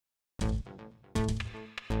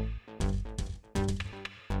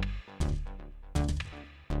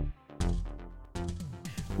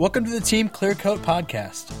Welcome to the Team Clear Coat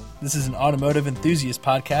Podcast. This is an automotive enthusiast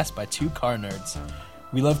podcast by two car nerds.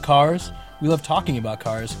 We love cars, we love talking about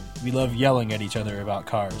cars, we love yelling at each other about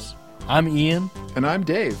cars. I'm Ian. And I'm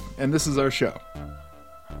Dave, and this is our show.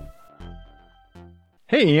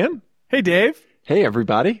 Hey, Ian. Hey, Dave. Hey,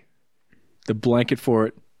 everybody. The blanket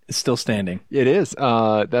fort is still standing. It is.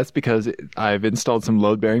 That's because I've installed some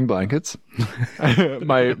load-bearing blankets.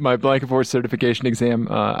 my blanket fort certification exam,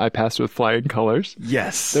 I passed with flying colors.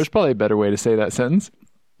 Yes. There's probably a better way to say that sentence.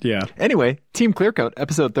 Yeah. Anyway, Team Clear Coat,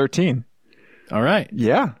 episode 13. All right.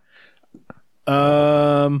 Yeah.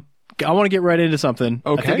 I want to get right into something.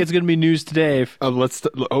 Okay. I think it's going to be news to Dave.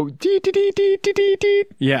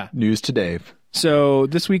 Yeah. News to Dave. So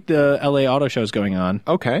this week the LA Auto Show is going on.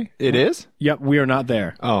 Okay. It is? Yep, we are not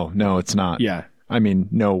there. Oh, no, it's not. Yeah. I mean,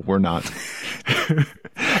 no, we're not.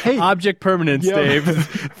 Hey, object permanence, yeah. Dave.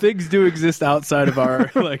 Things do exist outside of our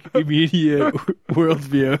immediate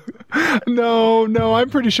worldview. No, I'm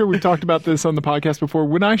pretty sure we've talked about this on the podcast before.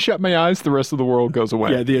 When I shut my eyes, the rest of the world goes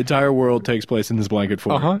away. Yeah, the entire world takes place in this blanket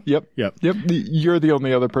fort. Uh-huh. Yep. Yep. You're the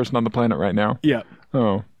only other person on the planet right now. Yep.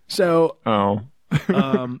 Oh. So, Oh.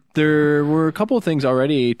 there were a couple of things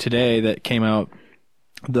already today that came out.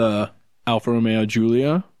 The Alfa Romeo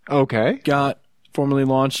Giulia Okay. got formally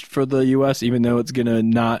launched for the U.S., even though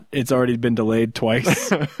it's already been delayed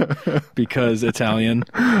twice because Italian.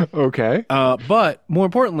 Okay. But more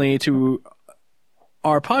importantly, to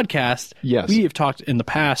our podcast, Yes. we have talked in the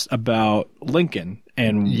past about Lincoln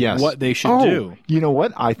and Yes. what they should do. You know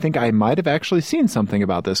what? I think I might have actually seen something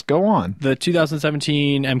about this. Go on. The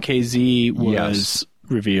 2017 MKZ was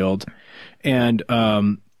revealed, and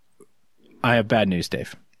I have bad news,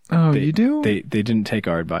 Dave. Oh, you do? They didn't take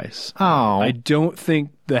our advice. Oh. I don't think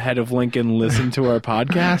the head of Lincoln listened to our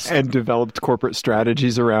podcast. And developed corporate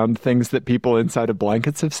strategies around things that people inside of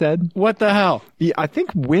blankets have said. What the hell? Yeah, I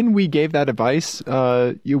think when we gave that advice,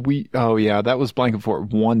 that was Blanket Fort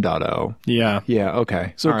 1.0. Yeah. Yeah,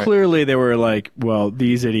 okay. So All right. clearly they were like, well,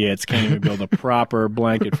 these idiots can't even build a proper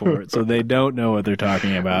blanket for it, so they don't know what they're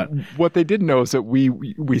talking about. What they didn't know is that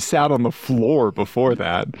we sat on the floor before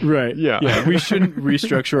that. Right. Yeah. We shouldn't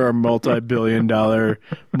restructure our multi-billion-dollar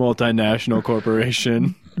multinational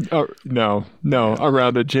corporation. No,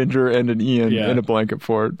 around a Ginger and an Ian in a blanket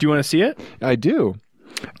fort. Do you want to see it? I do.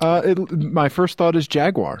 My first thought is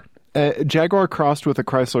Jaguar. Jaguar crossed with a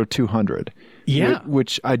Chrysler 200. Yeah.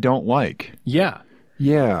 Which I don't like. Yeah.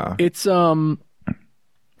 Yeah. It's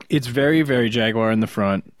very, very Jaguar in the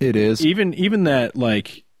front. It is. Even that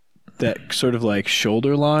sort of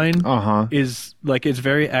shoulder line is it's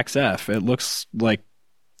very XF. It looks like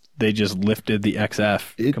they just lifted the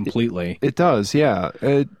XF completely. It does, yeah.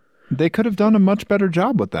 They could have done a much better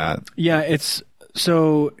job with that. Yeah, it's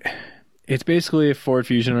basically a Ford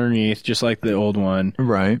Fusion underneath, just like the old one.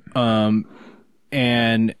 Right. But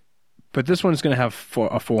this one's going to have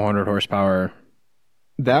a 400 horsepower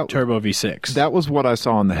turbo V6. That was what I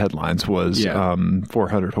saw in the headlines was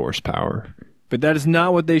 400 horsepower. But that is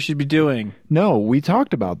not what they should be doing. No, we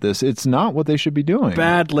talked about this. It's not what they should be doing.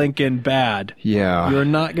 Bad, Lincoln, bad. Yeah. You're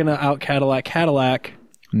not going to out Cadillac.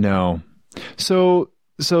 No. So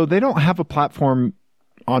they don't have a platform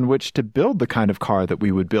on which to build the kind of car that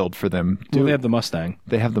we would build for them. Well, they have the Mustang.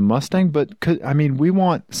 They have the Mustang, but we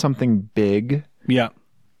want something big. Yeah.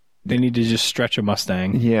 They need to just stretch a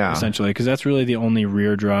Mustang, essentially, because that's really the only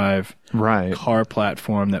rear drive car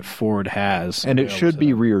platform that Ford has. And it should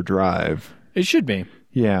be rear drive. It should be.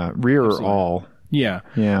 Yeah, rear or all. Yeah.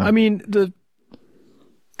 Yeah. I mean,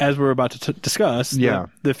 as we're about to discuss,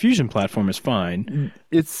 the Fusion platform is fine.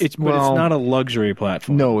 But it's not a luxury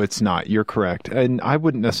platform. No, it's not. You're correct. And I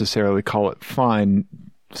wouldn't necessarily call it fine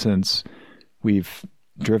since we've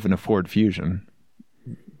driven a Ford Fusion.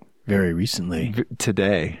 Very recently.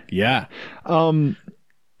 Today. Yeah.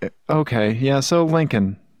 Okay. Yeah, so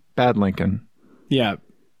Lincoln. Bad Lincoln. Yeah.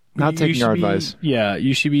 Not taking our advice. Yeah,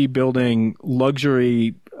 you should be building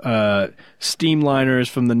luxury steamliners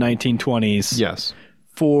from the 1920s. Yes.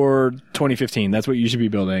 For 2015. That's what you should be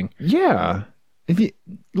building. Yeah.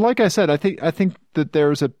 Like I said, I think that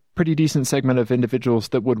there's a pretty decent segment of individuals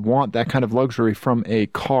that would want that kind of luxury from a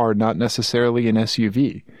car, not necessarily an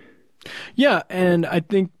SUV. Yeah, and I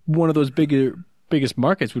think one of those biggest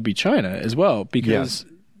markets would be China as well, because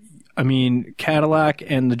I mean, Cadillac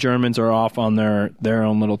and the Germans are off on their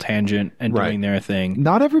own little tangent and doing their thing.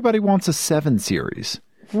 Not everybody wants a 7 Series.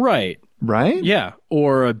 Right. Right? Yeah.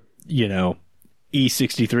 Or a, E63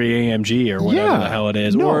 AMG or whatever the hell it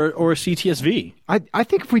is, or a CTSV. I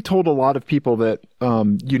think if we told a lot of people that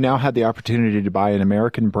you now had the opportunity to buy an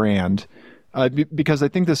American brand Because I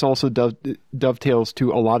think this also dovetails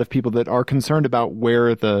to a lot of people that are concerned about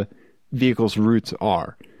where the vehicle's roots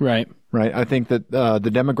are. Right. Right. I think that the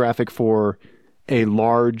demographic for a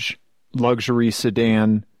large luxury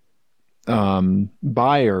sedan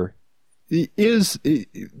buyer is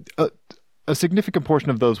a significant portion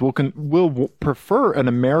of those will prefer an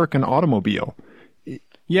American automobile.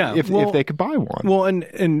 Yeah, if they could buy one. Well,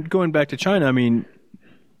 and going back to China, I mean,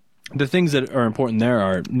 the things that are important there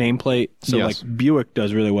are nameplate. So Yes. like Buick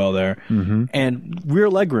does really well there, and rear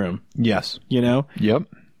legroom. Yes. You know, Yep.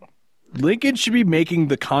 Lincoln should be making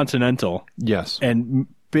the Continental Yes. and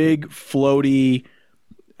big floaty.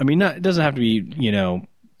 I mean, it doesn't have to be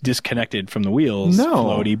disconnected from the wheels. No.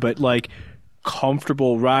 Floaty, but like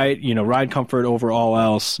comfortable ride comfort over all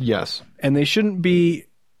else. Yes. And they shouldn't be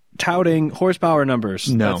touting horsepower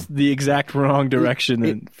numbers. No. That's the exact wrong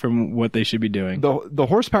direction from what they should be doing. The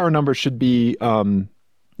horsepower number should be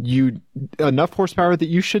enough horsepower that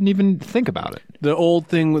you shouldn't even think about it. The old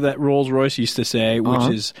thing that Rolls-Royce used to say, which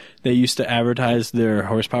is they used to advertise their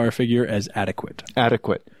horsepower figure as adequate.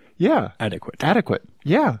 Adequate. Yeah. Adequate.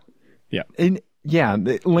 Yeah. Yeah. And yeah,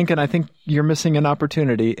 Lincoln, I think you're missing an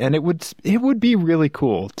opportunity, and it would be really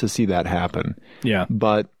cool to see that happen. Yeah.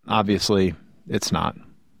 But obviously, it's not.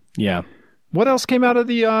 Yeah. What else came out of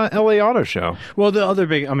the LA Auto Show? Well, the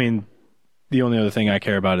only other thing I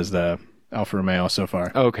care about is the Alfa Romeo so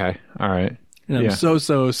far. Okay. All right. And I'm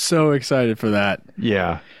so excited for that.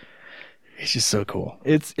 Yeah. It's just so cool.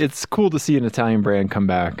 It's cool to see an Italian brand come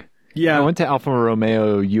back. Yeah. I went to Alfa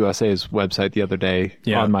Romeo USA's website the other day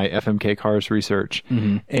on my FMK Cars research,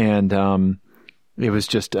 and it was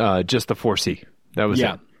just the 4C. That was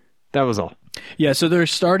it. That was all. Yeah, so they're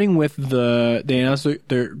starting with they announced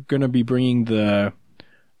they're going to be bringing the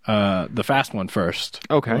fast one first.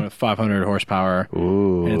 Okay. With 500 horsepower.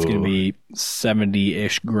 Ooh. And it's going to be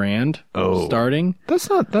 70-ish grand starting.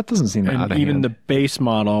 That doesn't seem that out of And even hand. the base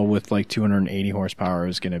model with like 280 horsepower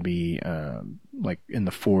is going to be like in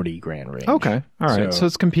the 40 grand range. Okay. All right. So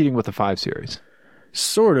it's competing with the 5 Series.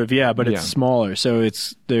 Sort of, yeah, but it's smaller. So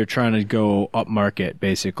they're trying to go up market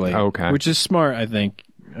basically. Okay. Which is smart, I think.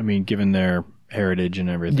 I mean, given their heritage and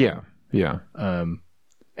everything. Yeah.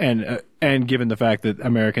 And given the fact that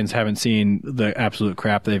Americans haven't seen the absolute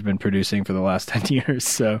crap they've been producing for the last 10 years,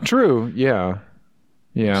 so True. Yeah.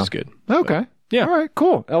 which is good. Okay. Yeah. All right.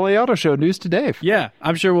 Cool. LA Auto Show news to Dave. Yeah,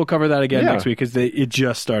 I'm sure we'll cover that again Yeah. next week because it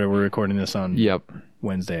just started. We're recording this on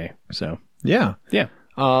Wednesday, so Yeah. yeah.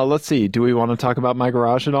 Let's see. Do we want to talk about my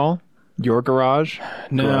garage at all? Your garage?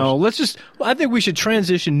 No, I think we should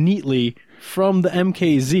transition neatly from the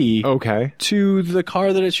MKZ to the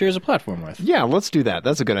car that it shares a platform with. Yeah, let's do that.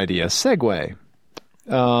 That's a good idea. Segue.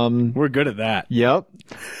 We're good at that. Yep.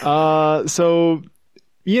 So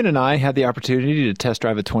Ian and I had the opportunity to test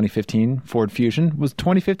drive a 2015 Ford Fusion. Was it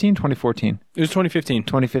 2015, 2014? It was 2015.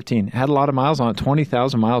 2015. Had a lot of miles on it.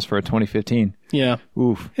 20,000 miles for a 2015. Yeah.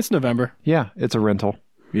 Oof. It's November. Yeah, it's a rental.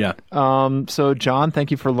 Yeah. So John, thank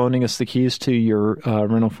you for loaning us the keys to your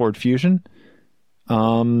rental Ford Fusion.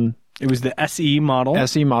 It was the SE model.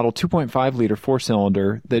 SE model, 2.5 liter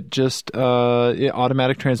 4-cylinder that just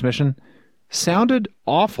automatic transmission. Sounded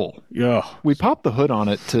awful. Yeah. We popped the hood on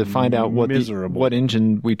it to find out what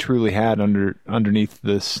engine we truly had underneath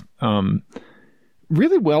this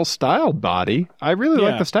really well styled body. I really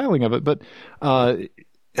like the styling of it, but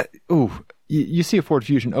you see a Ford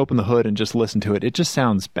Fusion, open the hood and just listen to it. It just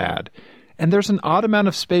sounds bad. And there's an odd amount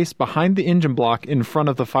of space behind the engine block in front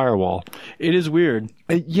of the firewall. It is weird.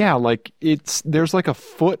 Like there's like a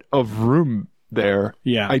foot of room there.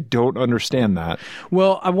 Yeah. I don't understand that.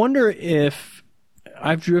 Well, I wonder if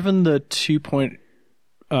I've driven the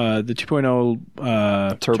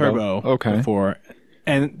 2.0 turbo before,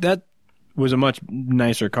 and that was a much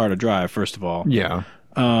nicer car to drive, first of all. Yeah.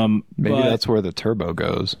 Maybe that's where the turbo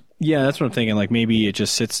goes. Yeah, that's what I'm thinking. Like maybe it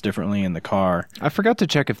just sits differently in the car. I forgot to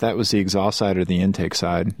check if that was the exhaust side or the intake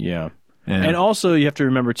side. Yeah. And also you have to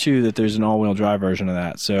remember too that there's an all-wheel drive version of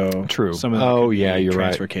that. So true. Some of that you're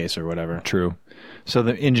transfer right. case or whatever. True. So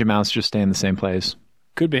the engine mounts just stay in the same place.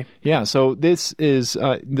 Could be. Yeah. So this is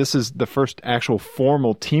the first actual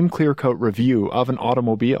formal Team Clear Coat review of an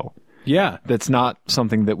automobile. Yeah. That's not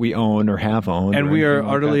something that we own or have owned. And we are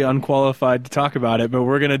utterly unqualified to talk about it, but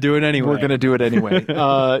we're going to do it anyway.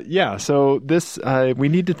 Yeah. So this, we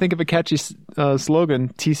need to think of a catchy slogan,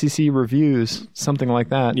 TCC Reviews, something like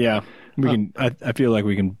that. Yeah. We can. I feel like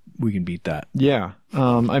we can beat that. Yeah.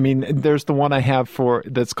 I mean, there's the one I have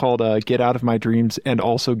that's called Get Out of My Dreams and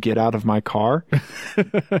also Get Out of My Car.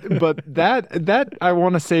 But that I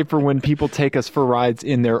want to say for when people take us for rides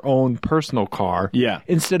in their own personal car. Yeah.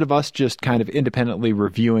 Instead of us just kind of independently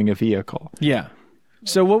reviewing a vehicle. Yeah.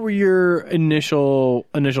 So what were your initial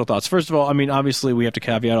thoughts? First of all, I mean, obviously we have to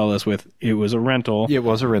caveat all this with it was a rental. It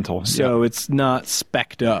was a rental. So It's not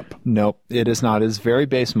spec'd up. Nope, it is not. It's very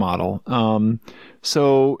base model.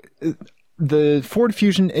 So the Ford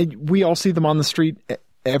Fusion, we all see them on the street.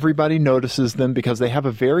 Everybody notices them because they have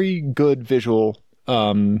a very good visual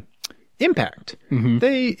impact. Mm-hmm.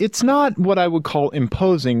 It's not what I would call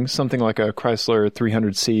imposing, something like a Chrysler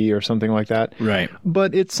 300C or something like that. Right.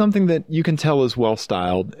 But it's something that you can tell is well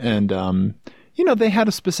styled, and they had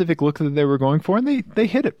a specific look that they were going for, and they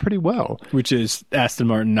hit it pretty well. Which is Aston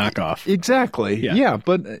Martin knockoff. Exactly. Yeah.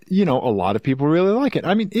 But a lot of people really like it.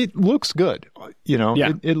 I mean, it looks good.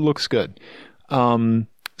 It looks good.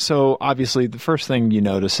 So obviously the first thing you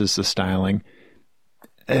notice is the styling.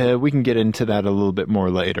 We can get into that a little bit more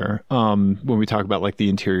later when we talk about like the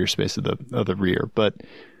interior space of the rear. But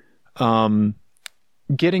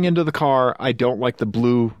getting into the car, I don't like the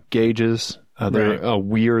blue gauges. They're a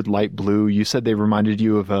weird light blue. You said they reminded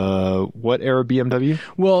you of what era BMW?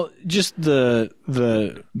 Well, just the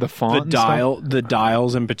font, the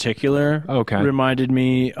dials in particular. Okay. Reminded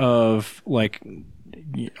me of like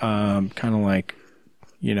kind of like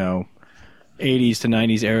 80s to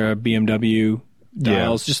 90s era BMW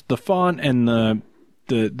dials. Just the font and the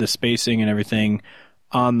spacing and everything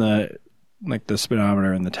on the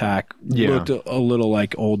speedometer and the tach looked a little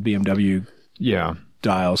like old BMW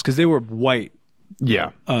dials because they were white.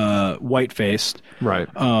 White faced. Right.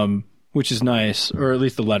 Which is nice, or at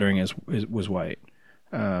least the lettering was white.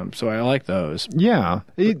 So I like those. Yeah.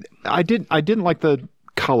 I didn't like the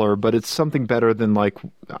color, but it's something better than like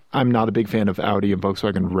I'm not a big fan of Audi and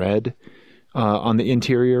Volkswagen red on the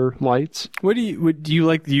interior lights. What do you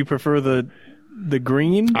like? Do you prefer the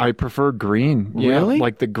green? I prefer green. Really? Yeah,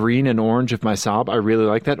 like the green and orange of my Saab. I really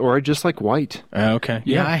like that. Or I just like white. Okay.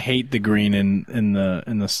 Yeah, I hate the green in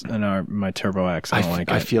my Turbo X. I don't like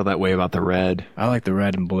it. I feel that way about the red. I like the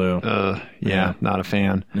red and blue. Not a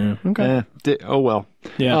fan. Yeah. Okay. Oh well.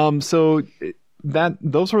 Yeah. So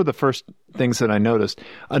those were the first things that I noticed.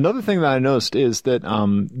 Another thing that I noticed is that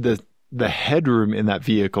the headroom in that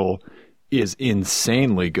vehicle is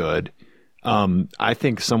insanely good. I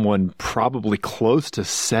think someone probably close to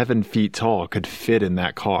 7 feet tall could fit in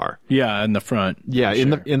that car. Yeah, in the front. Yeah,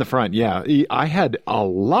 in the front. Yeah, I had a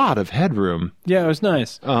lot of headroom. Yeah, it was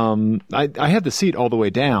nice. I had the seat all the way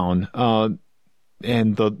down,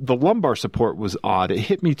 and the lumbar support was odd. It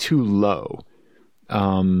hit me too low.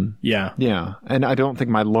 Yeah, and I don't think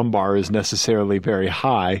my lumbar is necessarily very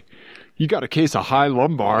high. You got a case of high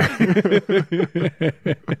lumbar. See,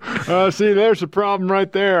 there's the problem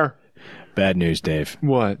right there. Bad news, Dave.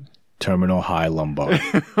 What? Terminal high lumbar.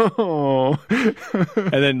 Oh.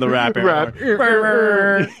 And then the rap.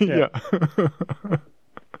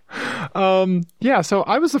 Yeah. So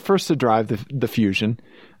I was the first to drive the Fusion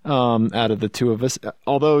out of the two of us,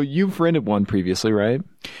 although you've rented one previously, right?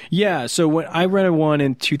 Yeah. So when I rented one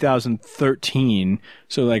in 2013,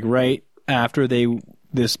 so like right after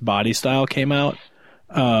this body style came out,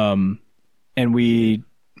 and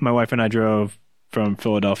my wife and I drove from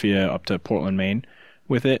Philadelphia up to Portland, Maine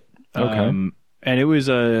with it. Okay. And it was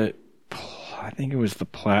I think it was the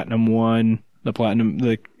Platinum one.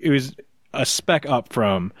 It was a spec up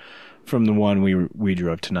from the one we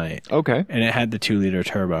drove tonight. Okay. And it had the 2-liter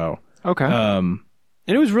turbo. Okay. And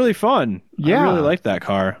it was really fun. Yeah. I really liked that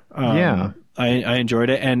car. Yeah. I enjoyed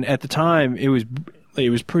it. And at the time it was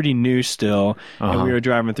pretty new still. And we were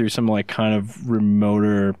driving through some like kind of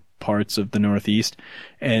remoter parts of the Northeast,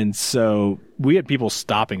 and so we had people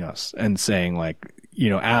stopping us and saying like,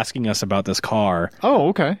 asking us about this car. Oh,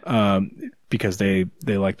 okay. Because they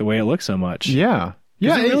like the way it looks so much. Yeah.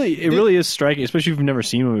 It really is striking, especially if you've never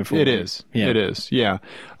seen one before. It is. Yeah. It is. Yeah.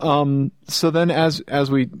 So then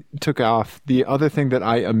as we took off, the other thing that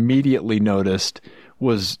I immediately noticed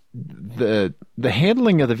was the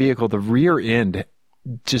handling of the vehicle. The rear end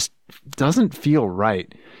just doesn't feel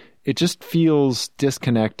right. It just feels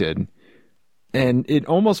disconnected. And it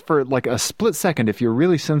almost, for like a split second, if you're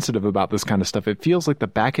really sensitive about this kind of stuff, it feels like the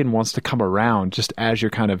back end wants to come around just as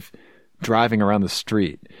you're kind of driving around the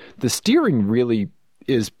street. The steering really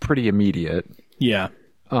is pretty immediate. Yeah.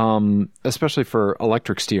 Especially for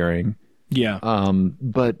electric steering. Yeah.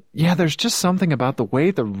 But yeah, there's just something about the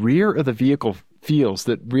way the rear of the vehicle feels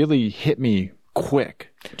that really hit me quick.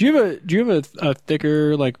 Do you have a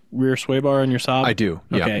thicker like rear sway bar in your Saab? I do.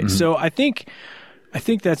 Yeah. Okay. Mm-hmm. So I think I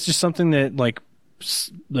think that's just something that like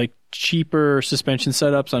cheaper suspension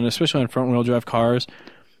setups on, especially on front wheel drive cars,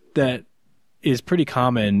 that is pretty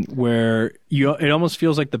common, where it almost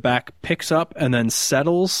feels like the back picks up and then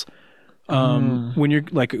settles. When you're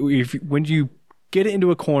like, when you get it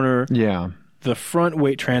into a corner, the front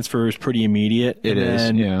weight transfer is pretty immediate. It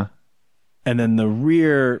is. And then the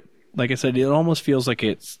rear, like I said, it almost feels like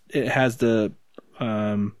it has the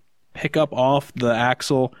pick up off the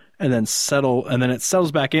axle and then settle, and then it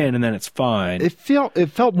settles back in, and then it's fine. It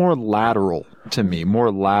felt more lateral to me,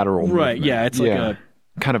 more lateral. Right? movement. Yeah, it's like a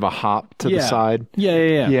kind of a hop to the side.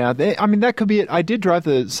 Yeah. I mean, that could be it. I did drive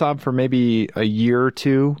the Saab for maybe a year or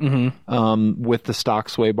two with the stock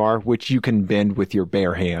sway bar, which you can bend with your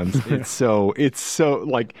bare hands. It's so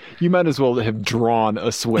like, you might as well have drawn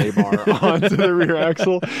a sway bar onto the rear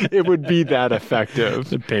axle. It would be that effective.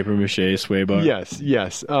 The paper mache sway bar. Yes. Yeah.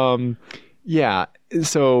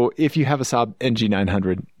 So if you have a Saab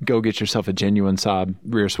NG900, go get yourself a genuine Saab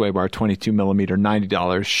rear sway bar, 22 millimeter,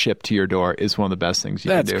 $90 shipped to your door is one of the best things you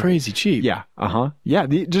can do. That's crazy cheap. Yeah. Yeah.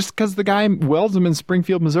 Just because the guy welds them in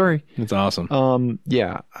Springfield, Missouri. That's awesome.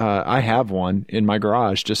 I have one in my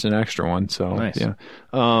garage, just an extra one. So nice. Yeah.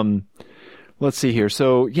 Let's see here.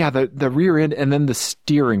 So yeah, the rear end and then the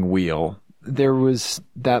steering wheel. There was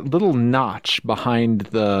that little notch behind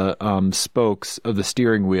the spokes of the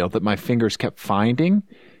steering wheel that my fingers kept finding.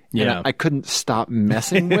 Yeah. And I couldn't stop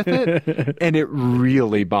messing with it. And it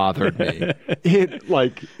really bothered me.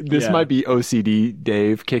 This might be OCD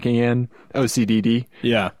Dave kicking in. OCDD.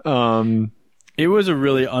 Yeah. It was a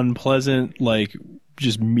really unpleasant,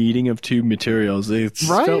 just meeting of two materials. It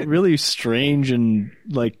felt really strange and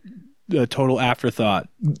a total afterthought.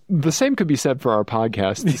 The same could be said for our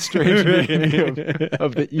podcast, the strange meeting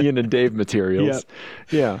of the Ian and Dave materials.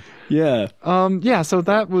 Yep. Yeah. So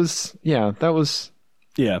that was my takeaway.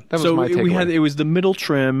 It was the middle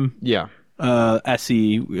trim. Yeah.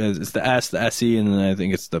 SE. It's the S, the SE, and then I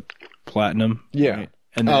think it's the platinum. Yeah. Right?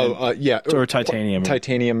 And then, or titanium.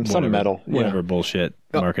 Titanium, some metal. Whatever bullshit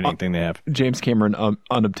marketing thing they have. James Cameron,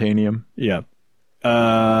 unobtainium. Yeah.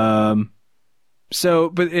 So,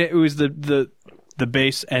 but it was the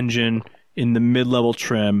base engine in the mid-level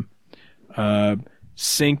trim.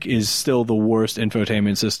 Sync is still the worst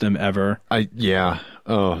infotainment system ever.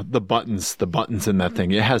 Oh, the buttons in that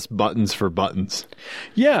thing. It has buttons for buttons.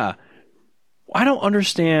 Yeah. I don't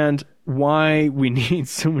understand why we need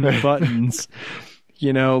so many buttons.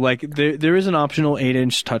 There is an optional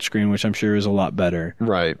 8-inch touchscreen, which I'm sure is a lot better.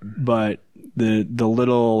 Right. But the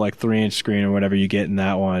little 3-inch screen or whatever you get in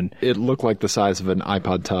that one, it looked like the size of an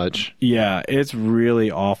iPod Touch. Yeah, it's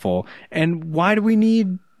really awful. And why do we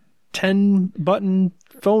need 10 button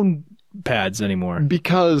phone pads anymore?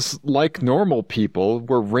 Because like normal people,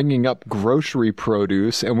 we're ringing up grocery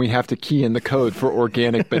produce and we have to key in the code for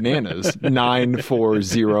organic bananas.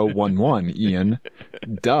 94011, Ian.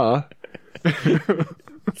 Duh.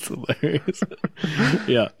 That's hilarious.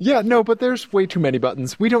 Yeah. Yeah, no, but there's way too many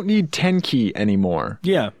buttons. We don't need 10 key anymore.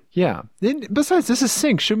 Yeah. Yeah. Besides, this is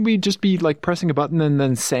sync. Shouldn't we just be pressing a button and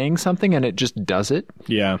then saying something and it just does it?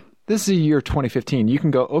 Yeah. This is the year 2015. You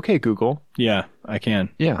can go, okay, Google. Yeah, I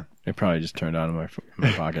can. Yeah. It probably just turned on in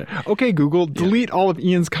my pocket. Okay, Google, delete all of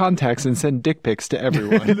Ian's contacts and send dick pics to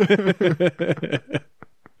everyone.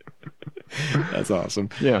 That's awesome.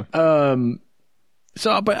 Yeah.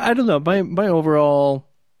 So, but I don't know. My overall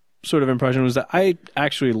sort of impression was that I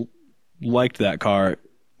actually liked that car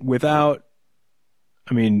without,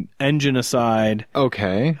 engine aside.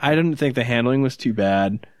 Okay. I didn't think the handling was too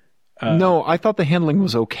bad. No, I thought the handling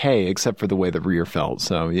was okay, except for the way the rear felt.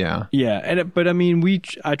 So, yeah. Yeah. I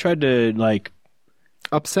tried to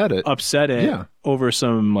upset it over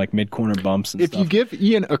some mid-corner bumps and stuff. If you give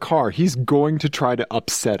Ian a car, he's going to try to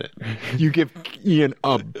upset it. You give Ian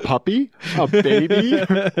a puppy, a baby,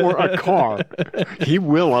 or a car, he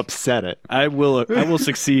will upset it. I will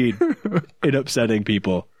succeed in upsetting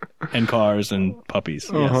people and cars and puppies.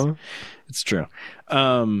 Yes, it's true.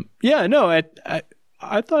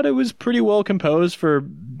 I thought it was pretty well composed for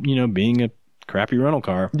being a crappy rental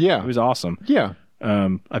car. Yeah, it was awesome. Yeah.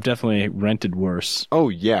 I've definitely rented worse. Oh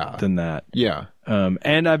yeah, than that. Yeah.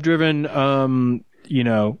 And I've driven,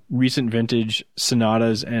 recent vintage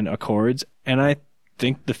Sonatas and Accords, and I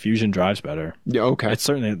think the Fusion drives better. Yeah. Okay. It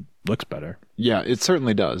certainly looks better. Yeah, it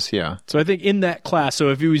certainly does. Yeah. So I think in that class. So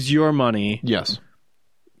if it was your money, yes.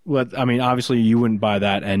 Well, obviously you wouldn't buy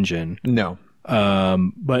that engine. No.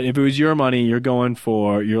 But if it was your money, you're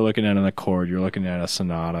looking at an Accord, you're looking at a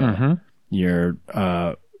Sonata, you're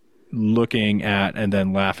looking at and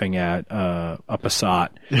then laughing at a Passat,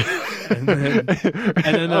 and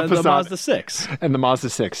then the Mazda 6. And the Mazda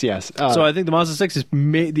 6, yes. So I think the Mazda 6 is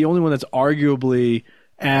the only one that's arguably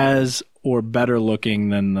as or better looking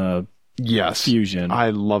than the Fusion.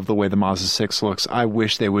 I love the way the Mazda 6 looks. I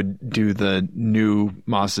wish they would do the new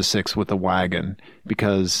Mazda 6 with the wagon,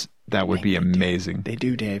 because that would be amazing. They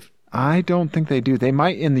do, Dave. I don't think they do. They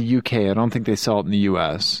might in the UK. I don't think they sell it in the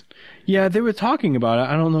US. Yeah, they were talking about it.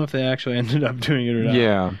 I don't know if they actually ended up doing it or not.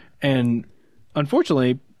 Yeah. And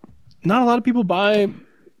unfortunately, not a lot of people buy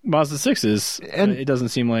Mazda 6s. And it doesn't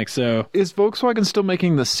seem like so. Is Volkswagen still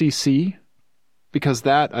making the CC? Because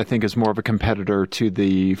that, I think, is more of a competitor to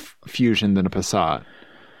the Fusion than a Passat.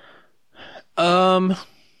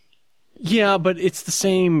 Yeah, but it's the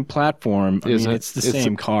same platform. It's the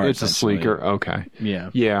same car. It's a sleeker. Okay.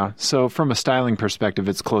 Yeah. Yeah. So from a styling perspective,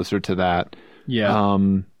 it's closer to that. Yeah.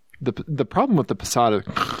 The problem with the Passat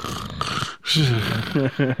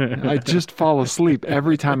is I just fall asleep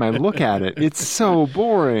every time I look at it. It's so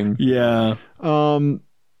boring. Yeah.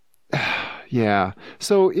 Yeah.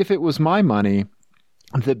 So if it was my money,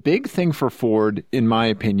 the big thing for Ford, in my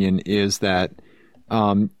opinion, is that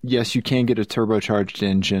yes, you can get a turbocharged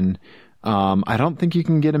engine. I don't think you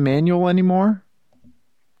can get a manual anymore.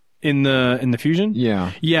 In the Fusion?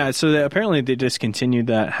 Yeah. Yeah, so apparently they discontinued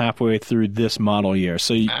that halfway through this model year.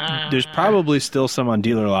 So there's probably still some on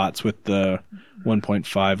dealer lots with the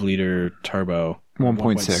 1.5 liter turbo.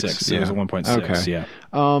 1.6. Yeah. It was a 1.6, okay.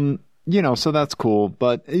 Yeah. So that's cool.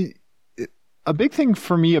 But a big thing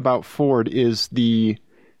for me about Ford is the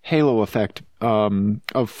halo effect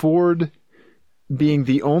of Ford being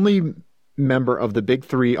the only member of the big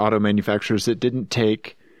three auto manufacturers that didn't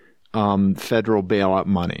take federal bailout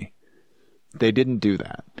money. They didn't do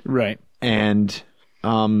that. Right. And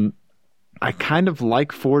I kind of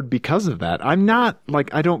like Ford because of that. I'm not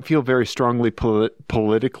I don't feel very strongly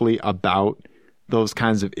politically about those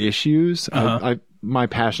kinds of issues. My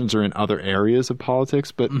passions are in other areas of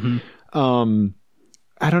politics, but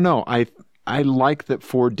I don't know. I like that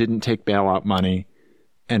Ford didn't take bailout money,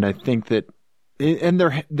 and I think that and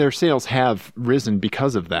their sales have risen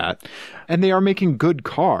because of that, and they are making good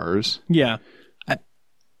cars. Yeah.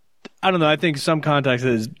 I don't know. I think some context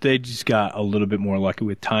is they just got a little bit more lucky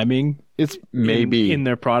with timing. It's maybe in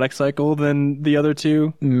their product cycle than the other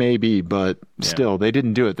two. Maybe, but still, they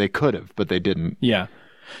didn't do it. They could have, but they didn't. Yeah.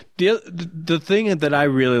 The thing that I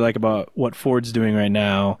really like about what Ford's doing right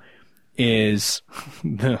now is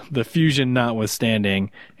the Fusion notwithstanding,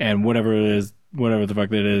 and whatever the fuck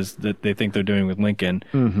that is that they think they're doing with Lincoln.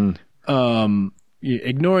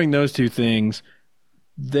 Ignoring those two things,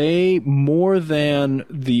 they, more than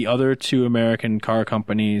the other two American car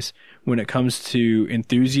companies, when it comes to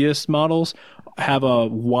enthusiast models, have a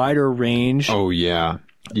wider range. Oh, yeah.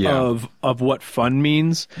 Of what fun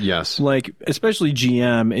means. Yes. Especially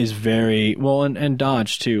GM is very, and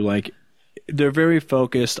Dodge too, they're very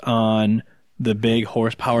focused on the big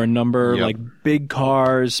horsepower number, big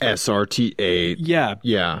cars. SRT8. Yeah.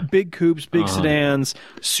 Yeah. Big coupes, big sedans,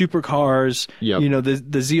 supercars. Yep.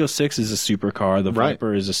 The Z06 is a supercar. The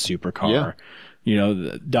Viper is a supercar.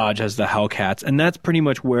 Yeah. Dodge has the Hellcats. And that's pretty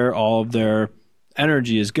much where all of their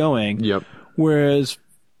energy is going. Yep. Whereas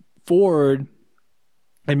Ford,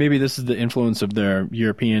 and maybe this is the influence of their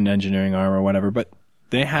European engineering arm or whatever, but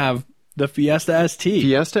they have the Fiesta ST.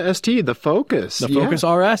 Fiesta ST, the Focus. The Focus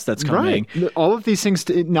RS that's coming. Right. All of these things,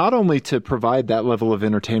 not only to provide that level of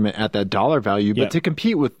entertainment at that dollar value, but to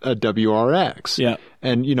compete with a WRX. Yeah.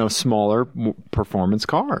 And, smaller performance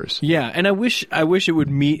cars. Yeah. And I wish it would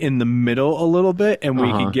meet in the middle a little bit, and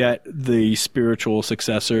we could get the spiritual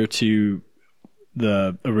successor to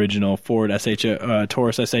the original Ford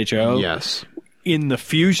Taurus SHO. Yes. In the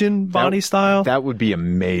Fusion body style. That would be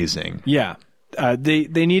amazing. Yeah. They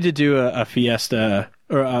need to do a Fiesta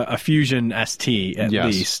or a Fusion ST at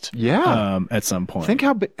least. Yeah. At some point. Think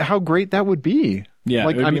how great that would be. Yeah, it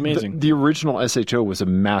would be amazing. The original SHO was a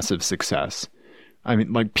massive success. I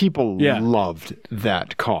mean, people loved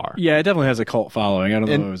that car. Yeah, it definitely has a cult following. I don't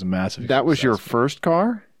know if it was a massive That was success. Your first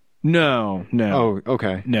car? No. Oh,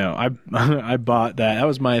 okay. No, I bought that. That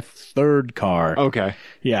was my third car. Okay.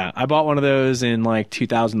 Yeah, I bought one of those in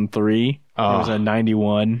 2003. It was a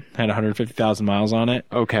 91, had 150,000 miles on it.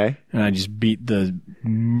 Okay. And I just beat the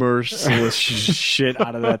merciless shit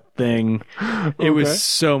out of that thing. It was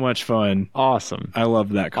so much fun. Awesome. I love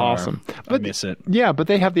that car. Awesome. I miss it. Yeah, but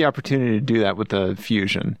they have the opportunity to do that with the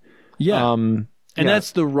Fusion. Yeah. And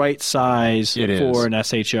that's the right size for an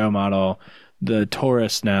SHO model. the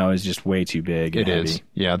Taurus now is just way too big. It heavy. is.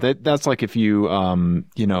 Yeah, that's like if you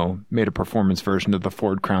made a performance version of the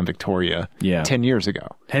Ford Crown Victoria 10 years ago.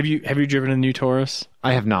 Have you driven a new Taurus?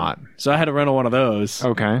 I have not. So I had to rental one of those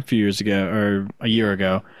a few years ago or a year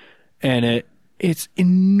ago, and it's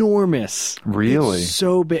enormous. Really? It's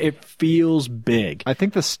so big. It feels big. I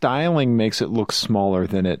think the styling makes it look smaller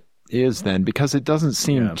than it is then, because it doesn't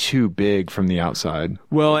seem too big from the outside.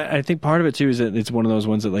 Well, I think part of it too is that it's one of those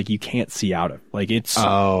ones that like you can't see out of. Like it's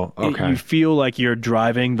you feel like you're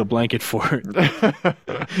driving the blanket fort.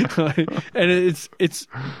 And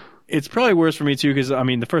it's probably worse for me too, because I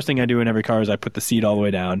mean the first thing I do in every car is I put the seat all the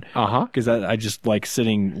way down. Because I just like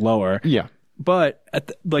sitting lower. Yeah. But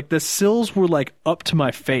like the sills were like up to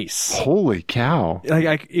my face. Holy cow!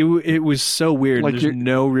 Like it was so weird. Like there's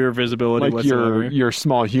no rear visibility like whatsoever. You're a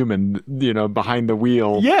small human, behind the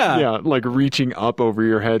wheel. Yeah, like reaching up over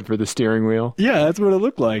your head for the steering wheel. Yeah, that's what it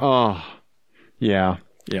looked like. Oh, yeah.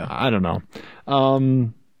 I don't know.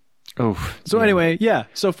 So anyway,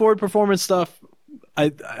 So Ford performance stuff.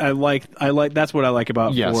 I like that's what I like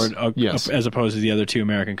about Ford as opposed to the other two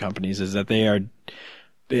American companies, is that they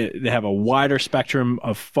have a wider spectrum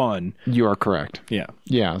of fun. You are correct.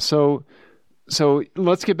 Yeah. So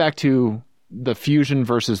let's get back to the Fusion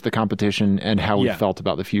versus the competition and how we felt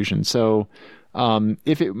about the Fusion. So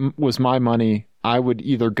if it was my money, I would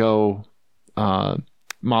either go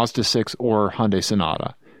Mazda 6 or Hyundai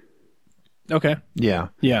Sonata. Okay. Yeah.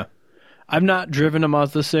 I've not driven a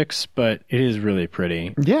Mazda 6, but it is really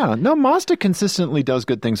pretty. Yeah. No, Mazda consistently does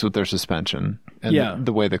good things with their suspension and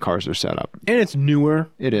the way the cars are set up. And it's newer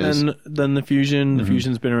than the Fusion. The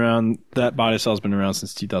Fusion's been around, that body style's been around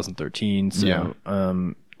since 2013. So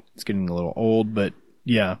it's getting a little old, but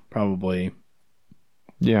probably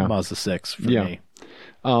Mazda 6 for me.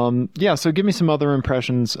 So give me some other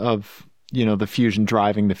impressions of, the Fusion,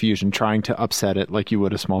 driving the Fusion, trying to upset it like you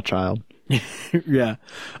would a small child. I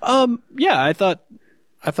thought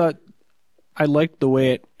I liked the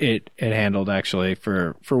way it handled, actually,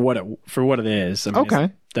 for what it is. I mean,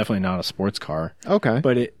 it's definitely not a sports car.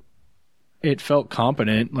 But it felt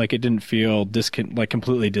competent. Like it didn't feel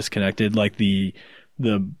completely disconnected, like the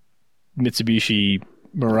Mitsubishi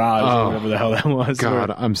Mirage or whatever the hell that was.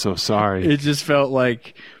 God, I'm so sorry. It just felt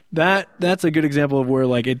like that's a good example of where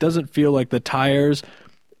like it doesn't feel like the tires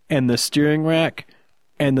and the steering rack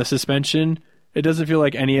and the suspension, it doesn't feel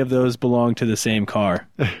like any of those belong to the same car.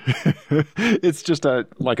 It's just a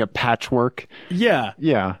patchwork. Yeah.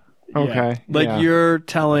 Okay. Like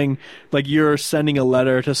you're sending a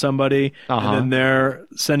letter to somebody and then they're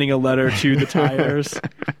sending a letter to the tires.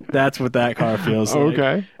 That's what that car feels like.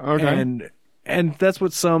 Okay. And that's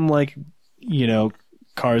what some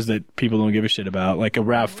cars that people don't give a shit about, like a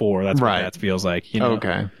RAV4, that's what that feels like,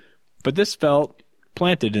 Okay. But this felt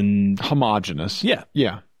planted and homogeneous. Yeah,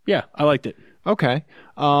 I liked it. Okay.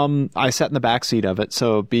 I sat in the back seat of it.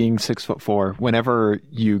 So being 6'4", whenever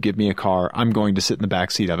you give me a car, I'm going to sit in the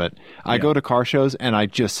back seat of it. I go to car shows and I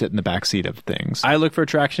just sit in the back seat of things. I look for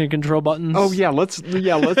traction control buttons. Oh yeah, let's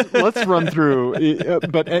run through.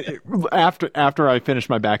 But after I finish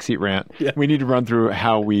my backseat rant, we need to run through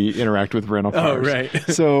how we interact with rental cars. Oh right.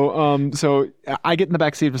 So I get in the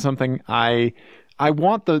back seat of something. I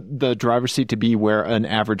want the driver's seat to be where an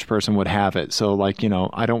average person would have it. So I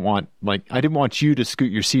didn't want you to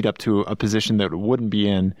scoot your seat up to a position that it wouldn't be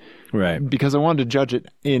in. Right. Because I wanted to judge it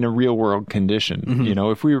in a real world condition.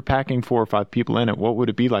 Mm-hmm. If we were packing 4 or 5 people in it, what would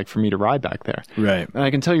it be like for me to ride back there? Right. And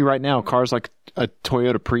I can tell you right now, cars like a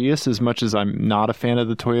Toyota Prius, as much as I'm not a fan of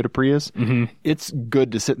the Toyota Prius, it's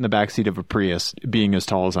good to sit in the backseat of a Prius being as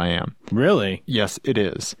tall as I am. Really? Yes, it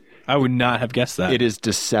is. I would not have guessed that. It is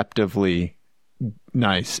deceptively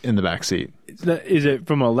nice in the back seat. Is it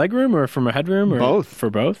from a legroom or from a headroom? Or both. For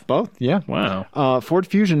both? Both, yeah. Wow. Ford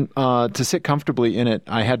Fusion, to sit comfortably in it,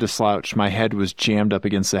 I had to slouch. My head was jammed up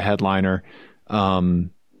against the headliner.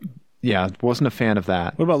 Wasn't a fan of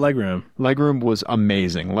that. What about legroom? Legroom was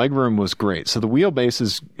amazing. Legroom was great. So the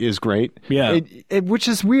wheelbase is great. Yeah. Which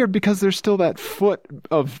is weird because there's still that foot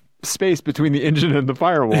of space between the engine and the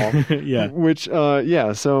firewall. Yeah. Which, but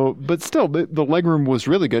still, the legroom was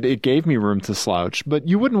really good. It gave me room to slouch, but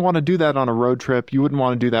you wouldn't want to do that on a road trip. You wouldn't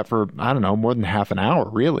want to do that for, I don't know, more than half an hour,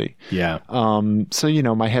 really. Yeah. So,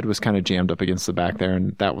 my head was kind of jammed up against the back there,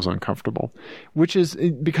 and that was uncomfortable, which is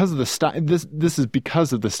because of the style. This is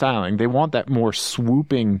because of the styling. They want that more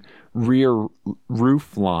swooping rear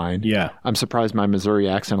roof line. Yeah. I'm surprised my Missouri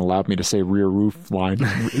accent allowed me to say rear roof line.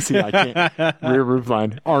 See, I can't. Rear roof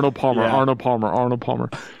line. Arnold Palmer.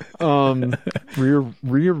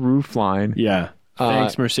 Rear roof line. Yeah.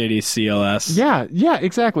 Thanks, Mercedes CLS. Yeah,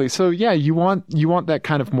 exactly. So yeah, you want that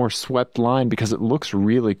kind of more swept line because it looks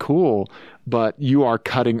really cool, but you are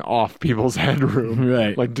cutting off people's headroom,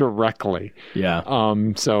 Right? Like directly. Yeah.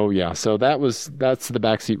 So that's the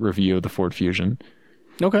backseat review of the Ford Fusion.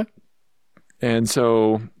 Okay. And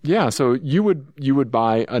so yeah, so you would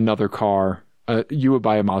buy another car. You would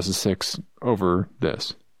buy a Mazda 6 over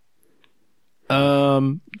this.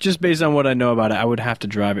 Just based on what I know about it, I would have to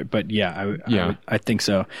drive it, but yeah, I think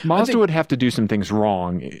so. Mazda would have to do some things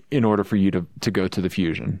wrong in order for you to go to the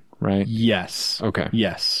Fusion, right? Yes. Okay.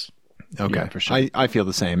 Yes. Okay. Yeah, for sure. I feel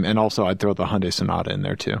the same. And also I'd throw the Hyundai Sonata in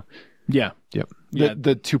there too. Yeah. Yep. Yeah.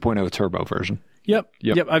 The 2.0 turbo version. Yep.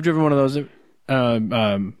 I've driven one of those.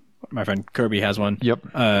 My friend Kirby has one. Yep.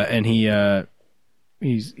 And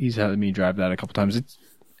he's had me drive that a couple times. It's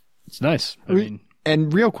nice. I mean,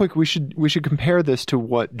 and real quick, we should compare this to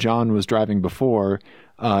what John was driving before,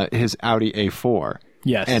 his Audi A4.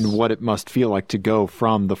 Yes. And what it must feel like to go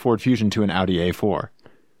from the Ford Fusion to an Audi A4.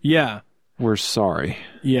 Yeah. We're sorry.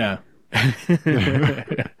 Yeah.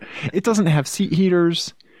 It doesn't have seat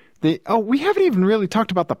heaters. We haven't even really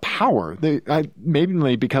talked about the power.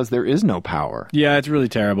 Mainly because there is no power. Yeah, it's really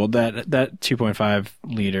terrible. That 2.5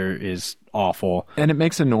 liter is awful. And it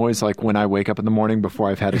makes a noise like when I wake up in the morning before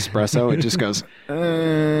I've had espresso. It just goes...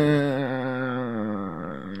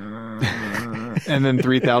 and then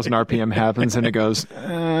 3,000 RPM happens and it goes...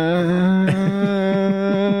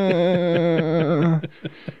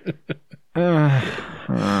 I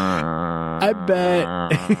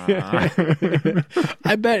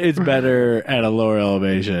bet it's better at a lower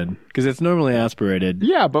elevation because it's normally aspirated.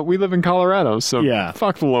 Yeah, but we live in Colorado, so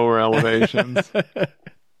fuck the lower elevations.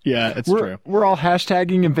 Yeah, it's true. We're all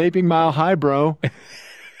hashtagging and vaping mile high, bro.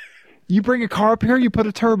 You bring a car up here, you put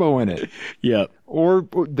a turbo in it. Yep. Or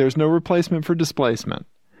there's no replacement for displacement.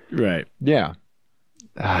 Right. Yeah.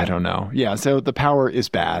 I don't know. Yeah, so the power is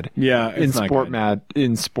bad. Yeah, it's sport mode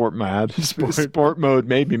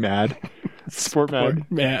made me mad. Sport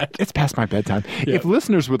mad. It's past my bedtime. Yep. If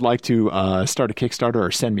listeners would like to start a Kickstarter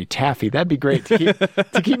or send me taffy, that'd be great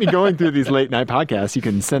to keep me going through these late night podcasts. You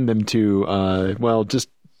can send them to just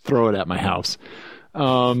throw it at my house.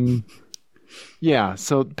 Yeah,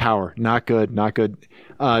 so power, not good.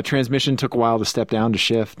 Transmission took a while to step down to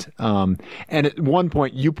shift. And at one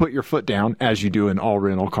point, you put your foot down, as you do in all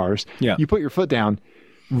rental cars. Yeah. You put your foot down.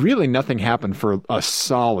 Really, nothing happened for a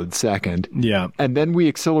solid second. Yeah. And then we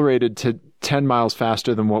accelerated to 10 miles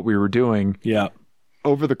faster than what we were doing. Yeah.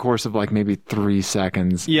 Over the course of like maybe 3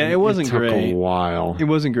 seconds. Yeah, it wasn't great. It took a while. It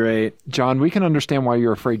wasn't great. John, we can understand why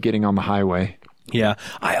you're afraid getting on the highway. Yeah.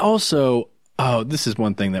 I also... Oh, this is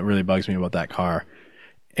one thing that really bugs me about that car.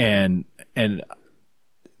 And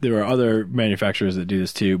there are other manufacturers that do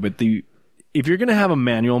this too, but if you're going to have a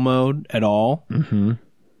manual mode at all,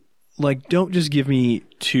 like don't just give me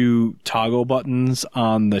 2 toggle buttons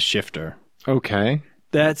on the shifter. Okay.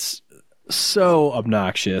 That's so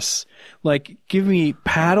obnoxious. Like give me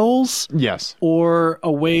paddles. Yes. Or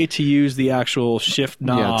a way to use the actual shift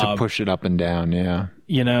knob. Yeah, to push it up and down, yeah.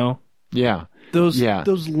 You know? Yeah.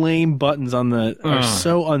 Those lame buttons on are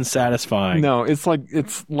so unsatisfying. No, it's like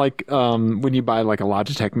when you buy like a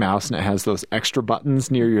Logitech mouse and it has those extra buttons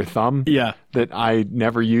near your thumb. Yeah. That I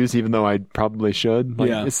never use, even though I probably should.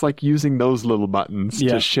 It's like using those little buttons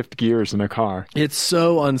to shift gears in a car. It's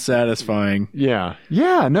so unsatisfying. Yeah.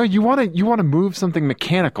 Yeah. No, you want to move something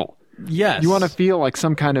mechanical. Yes. You want to feel like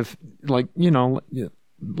some kind of like you don't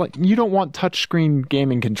want touchscreen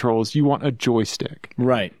gaming controls. You want a joystick.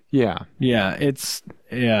 Right. Yeah. Yeah. It's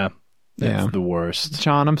the worst.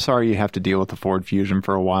 John, I'm sorry you have to deal with the Ford Fusion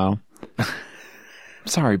for a while.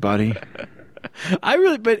 Sorry, buddy.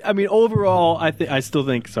 Overall, I still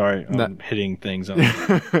think, sorry, I'm hitting things on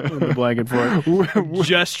the blanket for it.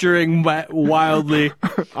 Gesturing wildly.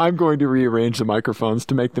 I'm going to rearrange the microphones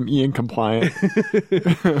to make them Ian compliant.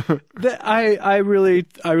 I really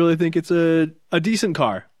think it's a decent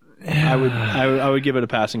car. I would give it a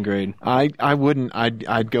passing grade. I wouldn't.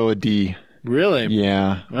 I'd go a D. Really?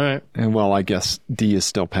 Yeah. All right. And well, I guess D is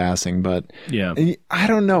still passing, but yeah. I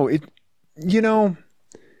don't know.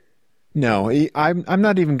 No, I'm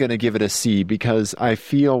not even going to give it a C because I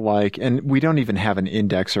feel like, and we don't even have an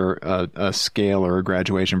index or a scale or a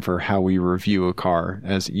graduation for how we review a car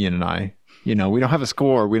as Ian and I. We don't have a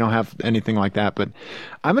score. We don't have anything like that, but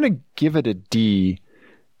I'm going to give it a D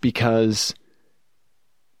because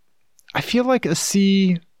I feel like a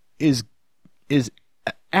C is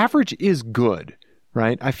average is good,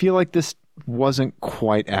 right? I feel like this wasn't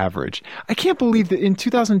quite average. I can't believe that in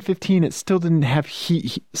 2015 it still didn't have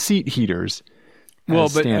seat heaters. Well,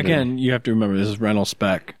 but standard. Again, you have to remember this is rental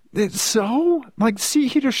spec. So? Like,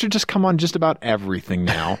 seat heaters should just come on just about everything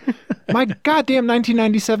now. My goddamn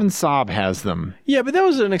 1997 Saab has them. Yeah, but that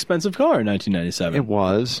was an expensive car in 1997. It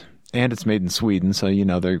was. And it's made in Sweden, so,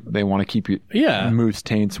 they want to keep your moose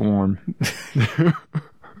taints warm.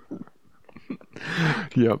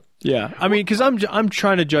 Yep. Yeah. I mean, because I'm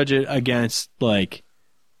trying to judge it against, like,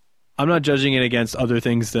 I'm not judging it against other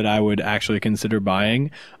things that I would actually consider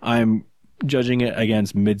buying. I'm judging it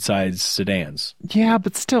against mid-sized sedans. Yeah,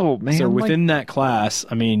 but still, man. So within that class,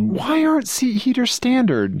 I mean... Why aren't seat heaters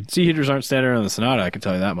standard? Seat heaters aren't standard on the Sonata, I can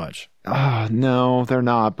tell you that much. No, they're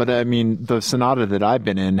not. But, I mean, the Sonata that I've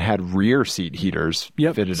been in had rear seat heaters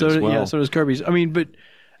fitted as well. Yeah, so does Kirby's. I mean,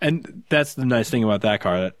 and that's the nice thing about that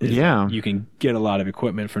car. You can get a lot of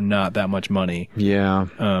equipment for not that much money. Yeah.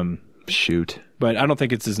 Shoot. But I don't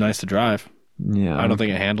think it's as nice to drive. Yeah. I don't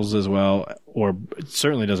think it handles as well, or it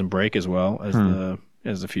certainly doesn't brake as well as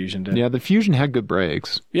the Fusion did. Yeah, the Fusion had good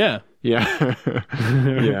brakes. Yeah. Yeah.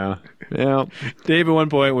 Yeah. Dave at one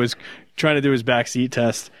point was trying to do his back seat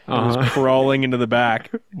test and was crawling into the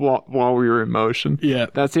back while we were in motion. Yeah.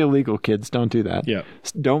 That's illegal, kids. Don't do that. Yeah.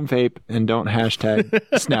 Don't vape and don't hashtag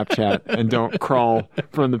Snapchat and don't crawl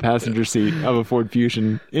from the passenger seat of a Ford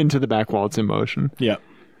Fusion into the back while it's in motion. Yeah.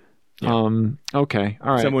 Okay.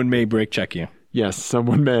 All right. Someone may brake check you. Yes,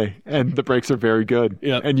 someone may. And the brakes are very good.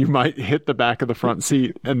 Yeah. And you might hit the back of the front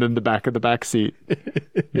seat and then the back of the back seat.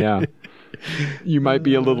 Yeah. You might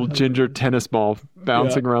be a little ginger tennis ball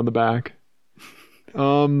bouncing around the back.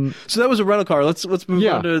 So that was a rental car. Let's move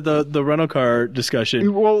on to the rental car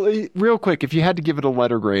discussion. Well, real quick, if you had to give it a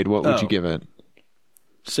letter grade, what would you give it?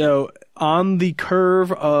 So on the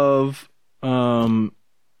curve of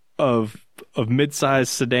mid-sized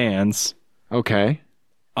sedans, okay,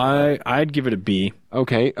 I'd give it a B.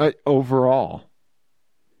 Okay, overall,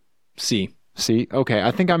 C. C. Okay,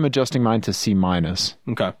 I think I'm adjusting mine to C minus.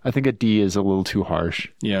 Okay, I think a D is a little too harsh.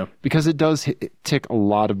 Yeah, because it does tick a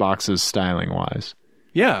lot of boxes styling wise.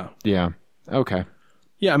 Yeah. Yeah. Okay.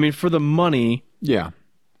 Yeah, I mean for the money. Yeah.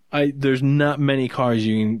 There's not many cars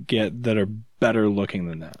you can get that are better looking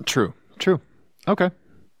than that. True. Okay.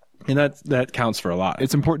 And that counts for a lot.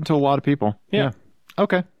 It's important to a lot of people. Yeah.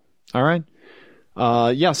 Okay. All right.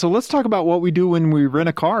 So let's talk about what we do when we rent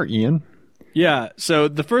a car, Ian. Yeah. So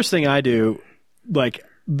the first thing I do, like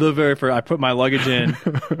the very first, I put my luggage in,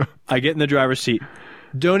 I get in the driver's seat,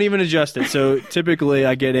 don't even adjust it. So typically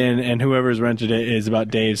I get in and whoever's rented it is about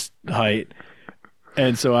Dave's height.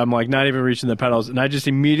 And so I'm like not even reaching the pedals, and I just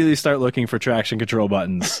immediately start looking for traction control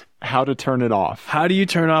buttons. How to turn it off. How do you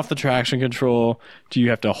turn off the traction control? Do you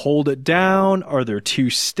have to hold it down? Are there 2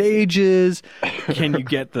 stages? Can you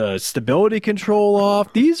get the stability control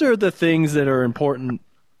off? These are the things that are important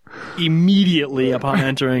immediately upon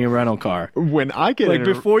entering a rental car. When I get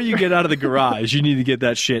before you get out of the garage, you need to get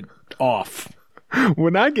that shit off.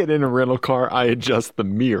 When I get in a rental car, I adjust the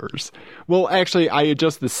mirrors. Well, actually, I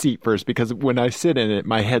adjust the seat first because when I sit in it,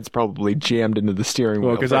 my head's probably jammed into the steering wheel.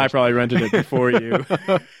 Well, because I probably rented it before you.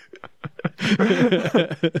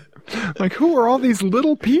 Like, who are all these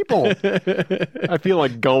little people? I feel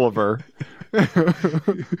like Gulliver.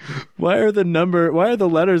 Why are the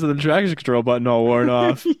letters of the traction control button all worn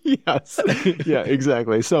off? Yes. Yeah,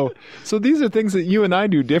 exactly. So these are things that you and I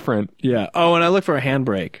do different. Yeah. Oh, and I look for a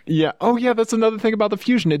handbrake. Yeah. Oh, yeah, that's another thing about the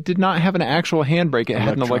Fusion. It did not have an actual handbrake. It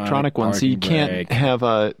had an electronic one, so you can't have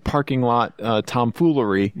a parking lot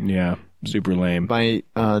tomfoolery. Yeah. Super lame. By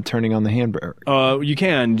turning on the handbrake. You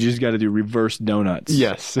can. You just got to do reverse donuts.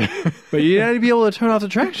 Yes. But you had to be able to turn off the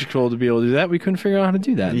traction control to be able to do that. We couldn't figure out how to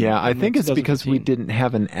do that. Yeah, I think it's because we didn't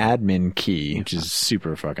have an admin key. Which is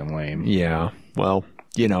super fucking lame. Yeah. Well,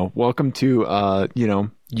 welcome to,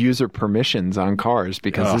 user permissions on cars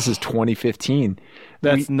because this is 2015.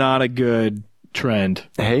 That's not a good trend.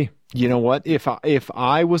 Hey, you know what? If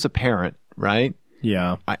I was a parent, right?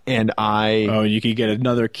 Yeah. Oh, you could get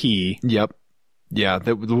another key. Yep. Yeah,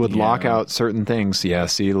 that would lock out certain things. Yeah,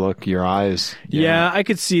 see, look, your eyes. Yeah, I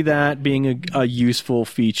could see that being a useful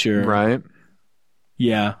feature. Right.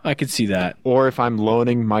 Yeah, I could see that. Or if I'm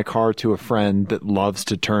loaning my car to a friend that loves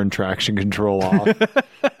to turn traction control off.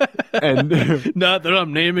 And not that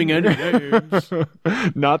I'm naming any names.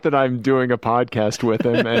 Not that I'm doing a podcast with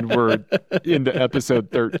him and we're into episode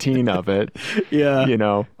 13 of it.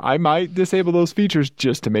 Yeah. I might disable those features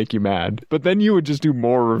just to make you mad. But then you would just do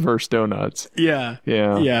more reverse donuts. Yeah.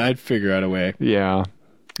 Yeah. Yeah, I'd figure out a way. Yeah.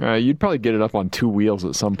 You'd probably get it up on 2 wheels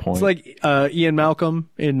at some point. It's like Ian Malcolm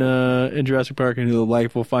in Jurassic Park, and the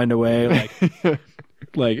life will find a way. Like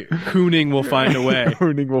Like hooning will find a way.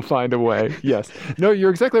 Hooning will find a way. Yes. No, you're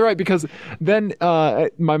exactly right, because then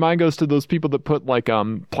my mind goes to those people that put like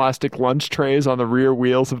plastic lunch trays on the rear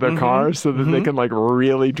wheels of their cars so that they can like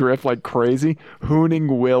really drift like crazy.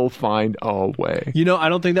 Hooning will find a way. You know, I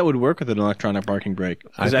don't think that would work with an electronic parking brake,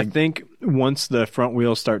 because I think once the front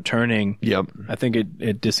wheels start turning, I think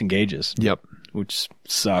it disengages. Yep. Which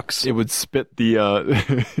sucks. It would spit the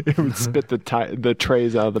the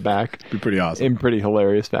trays out of the back. Be pretty awesome in pretty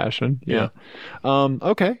hilarious fashion. Yeah.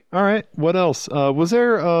 Okay. All right. What else? Was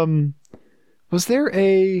there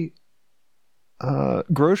a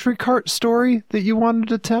grocery cart story that you wanted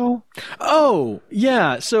to tell? Oh,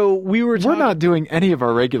 yeah. So we're not doing any of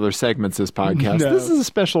our regular segments this podcast. No. This is a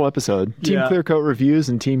special episode. Team Clear Coat reviews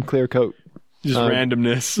and Team Clear Coat. Just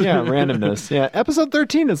randomness. Yeah, randomness. Yeah, episode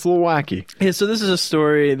 13 is a little wacky. Yeah, so this is a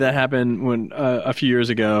story that happened when a few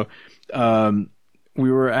years ago.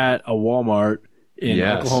 We were at a Walmart in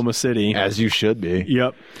Oklahoma City. As you should be.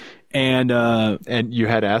 Yep. And you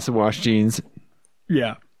had acid wash jeans.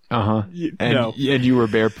 Yeah. Uh-huh. And you were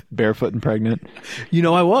barefoot and pregnant. You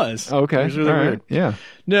know, I was. Okay. It was really weird. Yeah.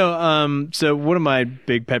 No, so one of my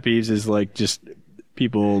big pet peeves is like just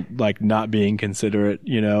people like not being considerate,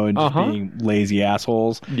 you know, and just being lazy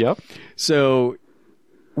assholes. Yep. So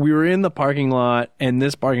we were in the parking lot, and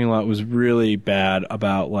this parking lot was really bad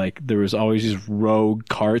about like there was always these rogue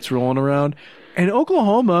carts rolling around. And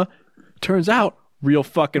Oklahoma, turns out, real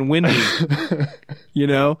fucking windy. You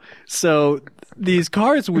know? So these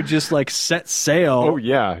cars would just like set sail. Oh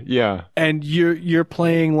yeah, yeah. And you're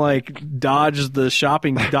playing like dodge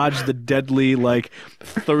the deadly like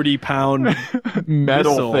 30-pound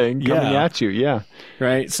metal missile thing coming at you. Yeah.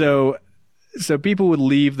 Right. So people would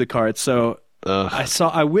leave the cart. So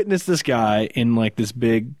I witnessed this guy in like this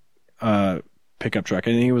big pickup truck.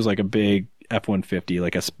 I think it was like a big F-150,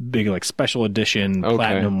 like a big like special edition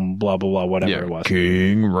platinum blah blah blah whatever it was.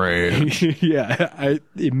 King Ranch. Yeah,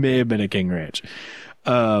 it may have been a King Ranch.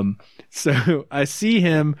 So I see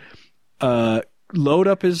him load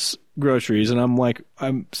up his groceries, and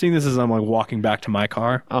I'm seeing this as I'm like walking back to my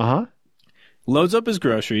car. Loads up his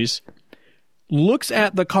groceries, looks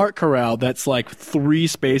at the cart corral that's like 3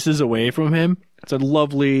 spaces away from him. It's a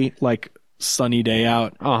lovely like sunny day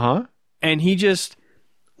out. And he just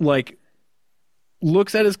like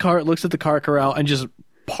looks at his cart, looks at the cart corral, and just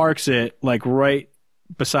parks it like right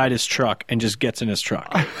beside his truck and just gets in his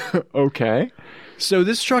truck. Okay. So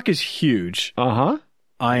this truck is huge. I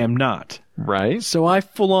am not. Right. So I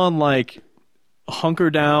full on like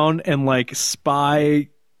hunker down and like spy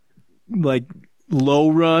like low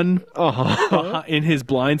run in his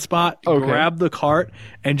blind spot, grab the cart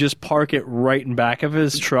and just park it right in back of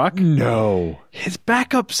his truck. No. His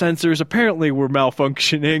backup sensors apparently were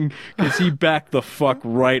malfunctioning because he backed the fuck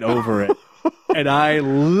right over it. And I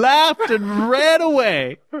laughed and ran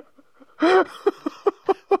away.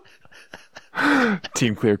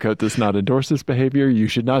 Team Clear Coat does not endorse this behavior. You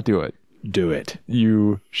should not do it. Do it.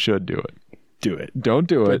 You should do it. Do it. Don't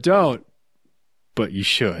do it. But don't. But you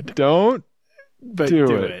should. Don't. But do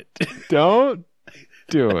it. Don't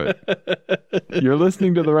do it. You're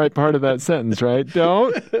listening to the right part of that sentence, right?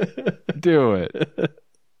 Don't do it.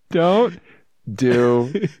 Don't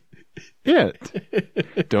do it.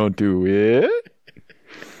 Don't do it.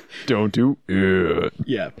 Don't do it.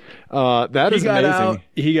 Yeah. That is amazing.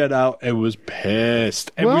 He got out and was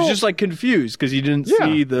pissed. And was just like confused because he didn't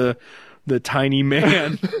see the tiny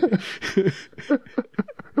man.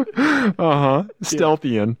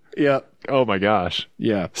 Stealthian. Yeah. Oh my gosh.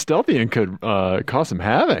 Yeah. Stealthian could cause some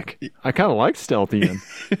havoc. I kind of like Stealthian.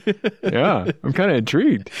 Yeah. I'm kind of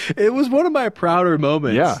intrigued. It was one of my prouder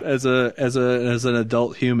moments as an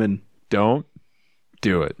adult human. Don't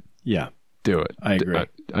do it. Yeah. Do it. I agree.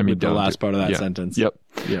 I mean, with the last part of that sentence. Yep.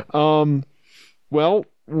 Yeah. Well,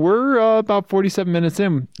 we're about 47 minutes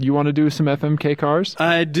in. You want to do some FMK cars?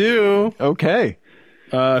 I do. Okay.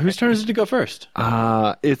 Whose turn is it to go first?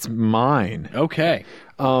 It's mine. Okay.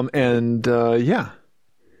 Yeah.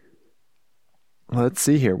 Let's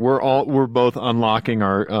see here. We're both unlocking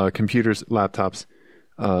our computers, laptops,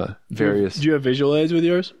 various. Do you have Visualize with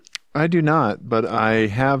yours? I do not, but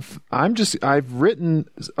I've written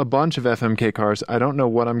a bunch of FMK cars. I don't know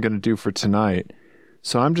what I'm going to do for tonight.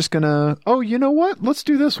 So I'm just going to, you know what? Let's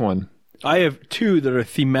do this one. I have 2 that are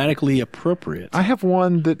thematically appropriate. I have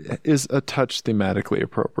one that is a touch thematically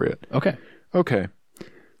appropriate. Okay. Okay.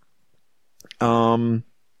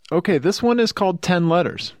 Okay, this one is called 10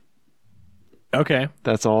 letters. Okay.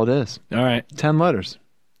 That's all it is. All right. 10 letters.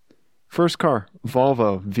 First car,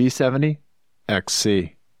 Volvo V70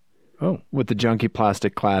 XC. Oh. With the junky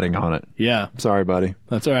plastic cladding on it. Yeah. Sorry, buddy.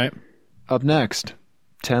 That's all right. Up next,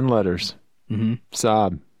 10 letters. Mm-hmm.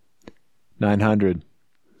 Saab. 900.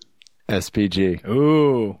 SPG.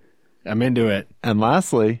 Ooh, I'm into it. And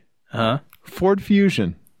lastly, Ford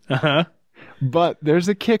Fusion. But there's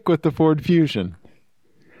a kick with the Ford Fusion.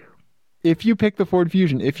 If you pick the Ford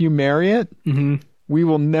Fusion, if you marry it, we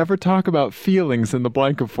will never talk about feelings in the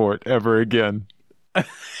Blankafort ever again.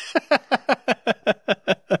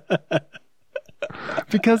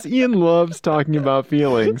 Because Ian loves talking about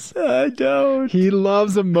feelings. I don't. He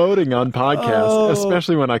loves emoting on podcasts,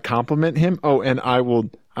 especially when I compliment him. Oh, and I will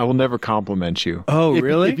never compliment you. Oh,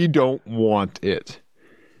 really? If you don't want it.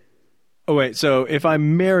 Oh, wait. So if I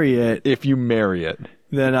marry it... If you marry it.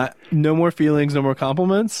 Then no more feelings, no more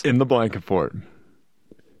compliments? In the Blankafort.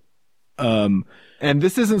 And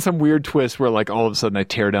this isn't some weird twist where, like, all of a sudden I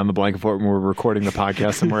tear down the Blankafort when we're recording the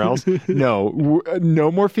podcast somewhere else. No,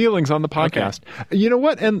 no more feelings on the podcast. Okay. You know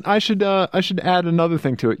what? And I should add another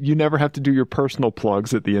thing to it. You never have to do your personal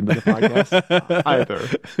plugs at the end of the podcast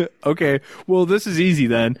either. Okay. Well, this is easy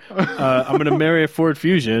then. I'm going to marry a Ford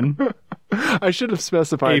Fusion. I should have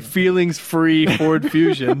specified a feelings-free Ford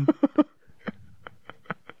Fusion.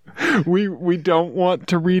 We don't want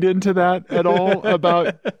to read into that at all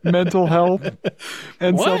about mental health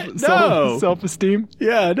and self-esteem.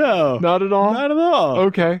 Yeah, no. Not at all? Not at all.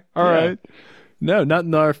 Okay. All right. No, not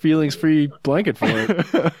in our feelings-free blanket for it.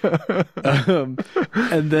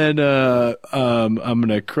 And then I'm going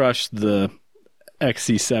to crush the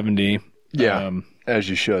XC70. Yeah, as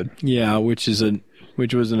you should. Yeah, which was an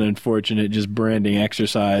unfortunate just branding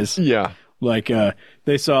exercise. Yeah. Like,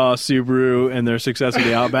 they saw Subaru and their success with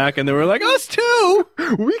the Outback, and they were like, us too!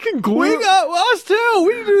 We can glue... us too!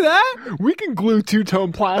 We can do that! We can glue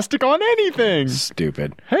two-tone plastic on anything!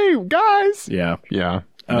 Stupid. Hey, guys! Yeah. Yeah.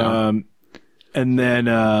 No. And then...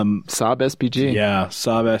 Saab SPG. Yeah,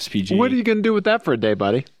 Saab SPG. What are you going to do with that for a day,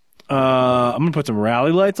 buddy? I'm going to put some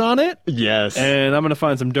rally lights on it. Yes. And I'm going to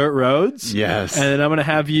find some dirt roads. Yes. And then I'm going to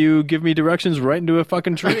have you give me directions right into a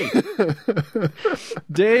fucking tree.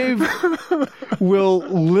 Dave will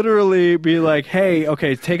literally be like, hey,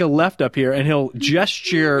 okay, take a left up here. And he'll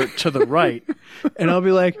gesture to the right. And I'll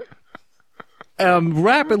be like, I'm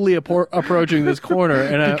rapidly approaching this corner.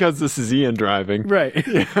 And because this is Ian driving. Right.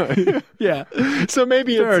 Yeah. So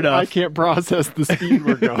maybe I can't process the speed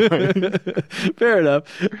we're going. Fair enough.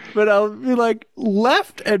 But I'll be like,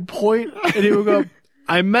 left and point, and he will go,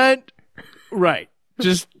 I meant right.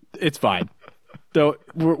 Just, it's fine. So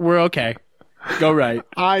we're okay. Go right.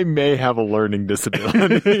 I may have a learning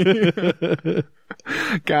disability.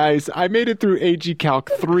 Guys, I made it through AG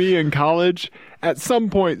Calc 3 in college. At some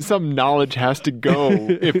point, some knowledge has to go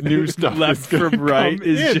if new stuff left from right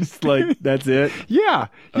is just like, that's it? Yeah.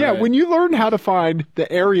 Yeah. Right. When you learn how to find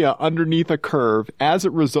the area underneath a curve as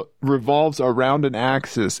it revolves around an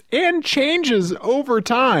axis and changes over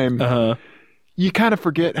time, you kind of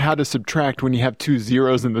forget how to subtract when you have two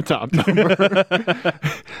zeros in the top number.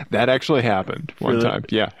 That actually happened one time.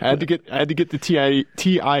 Yeah. I had to get the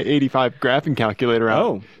TI-85 graphing calculator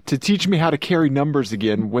out to teach me how to carry numbers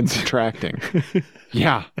again when subtracting.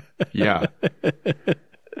 Yeah. Yeah.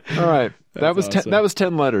 All right. That was awesome. That was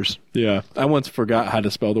 10 letters. Yeah. I once forgot how to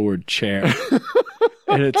spell the word chair.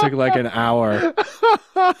 And it took like an hour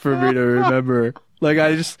for me to remember. Like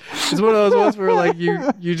it's one of those ones where like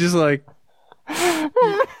you just like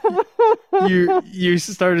you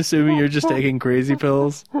start assuming you're just taking crazy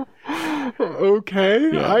pills.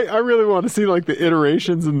 Okay. Yeah. I really want to see like the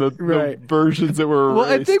iterations and the versions that were erased.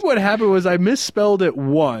 Well, I think what happened was I misspelled it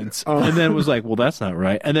once and then was like, well, that's not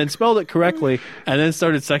right. And then spelled it correctly and then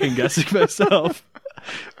started second guessing myself.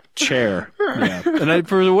 Chair. Yeah. And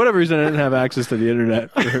for whatever reason, I didn't have access to the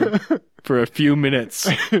internet for a few minutes.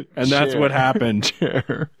 And that's what happened.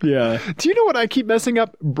 Chair. Yeah. Do you know what I keep messing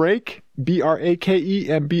up? Brake, B-R-A-K-E,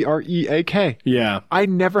 and B-R-E-A-K. Yeah. I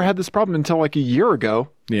never had this problem until like a year ago.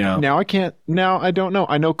 Yeah. Now I don't know.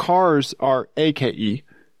 I know cars are A-K-E.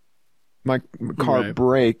 My car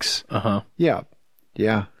brakes. Yeah.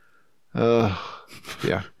 Yeah.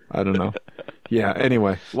 Yeah. I don't know. Yeah,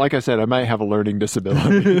 anyway, like I said, I might have a learning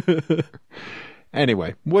disability.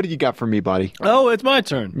 Anyway, what do you got for me, buddy? Oh, it's my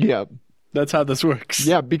turn. Yeah. That's how this works.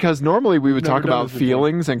 Yeah, because normally we would talk about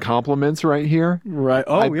feelings and compliments right here. Right.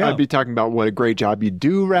 Oh, I'd be talking about what a great job you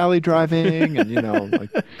do rally driving and,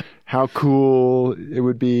 like how cool it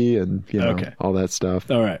would be and, all that stuff.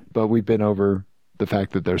 All right. But we've been over the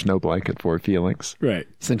fact that there's no blanket for feelings. Right.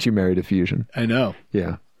 Since you married a Fusion. I know.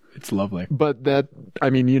 Yeah. It's lovely. But that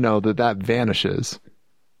vanishes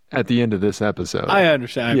at the end of this episode. I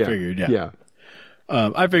understand. I figured, yeah.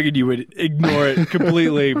 I figured you would ignore it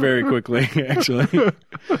completely very quickly, actually.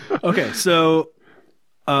 Okay, so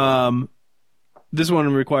this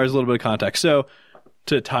one requires a little bit of context. So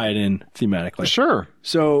to tie it in thematically. Sure.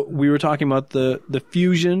 So we were talking about the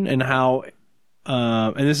Fusion and how,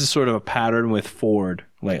 and this is sort of a pattern with Ford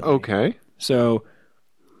lately. Okay. So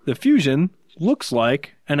the Fusion looks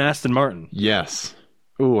like an Aston Martin. Yes.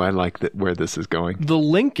 Ooh, I like where this is going. The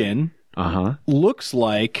Lincoln looks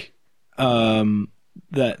like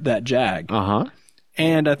that Jag.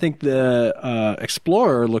 And I think the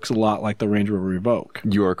Explorer looks a lot like the Range Rover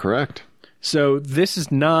Evoque. You are correct. So this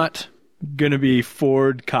is not going to be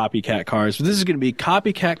Ford copycat cars. This is going to be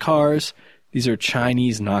copycat cars. These are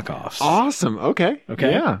Chinese knockoffs. Awesome. Okay.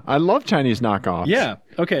 Yeah. I love Chinese knockoffs. Yeah.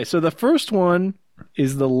 Okay. So the first one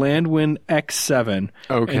is the Landwind X7.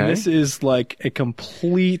 Okay. And this is like a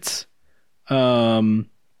complete knockoff.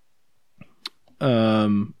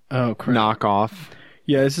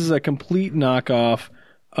 Yeah, this is a complete knockoff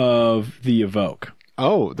of the Evoque.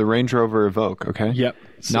 Oh, the Range Rover Evoque. Okay. Yep.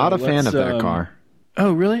 So not a fan of that car.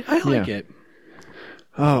 Oh, really? I like it.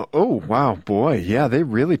 Oh, wow, boy. Yeah, they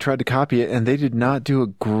really tried to copy it, and they did not do a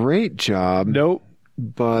great job. Nope.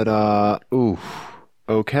 But,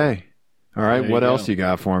 okay. All right, what else you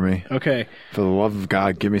got for me? Okay. For the love of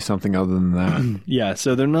God, give me something other than that. Yeah,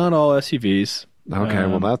 so they're not all SUVs. Okay,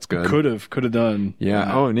 well, that's good. Could have done.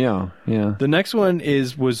 Yeah. Oh, yeah. The next one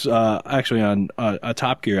was actually on a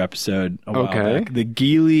Top Gear episode a while back. The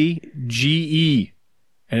Geely GE,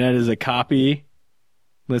 and that is a copy.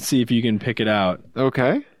 Let's see if you can pick it out.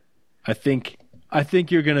 Okay. I think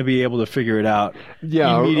you're going to be able to figure it out.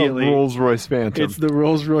 Yeah, immediately. A Rolls-Royce Phantom. It's the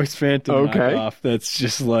Rolls-Royce Phantom knockoff. That's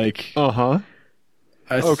just like okay.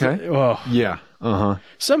 Yeah.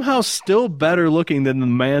 Somehow still better looking than the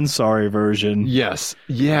Mansory version. Yes.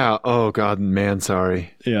 Yeah. Oh God,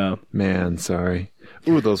 Mansory. Yeah. Mansory.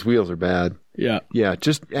 Ooh, those wheels are bad. Yeah. Yeah.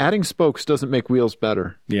 Just adding spokes doesn't make wheels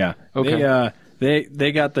better. Yeah. Okay.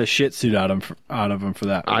 They got the shit suit out of them for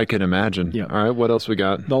that. I can imagine. Yeah. All right. What else we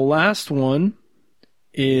got? The last one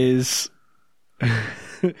is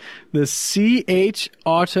the CH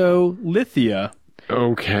Auto Lithia.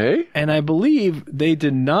 Okay. And I believe they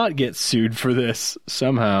did not get sued for this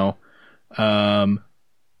somehow.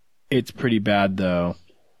 It's pretty bad though.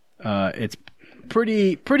 It's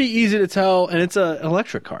pretty easy to tell, and it's an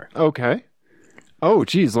electric car. Okay. Oh,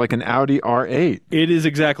 geez, like an Audi R8. It is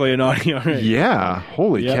exactly an Audi R8. Yeah.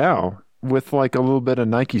 Holy cow. With like a little bit of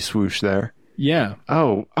Nike swoosh there. Yeah.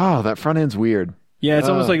 Oh, that front end's weird. Yeah, it's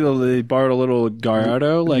almost like they borrowed a little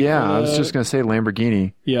Gallardo. Like I was just going to say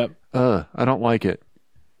Lamborghini. Yep. I don't like it.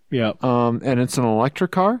 Yep. And it's an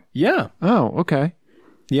electric car? Yeah. Oh, okay.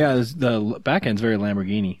 Yeah, the back end's very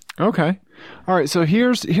Lamborghini. Okay. All right, so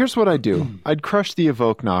here's what I do. I'd crush the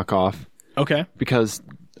Evoque knockoff. Okay. Because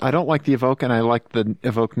I don't like the Evoque, and I like the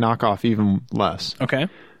Evoque knockoff even less. Okay.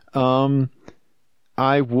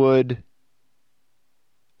 I would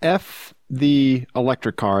F the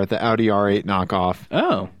electric car, the Audi R8 knockoff.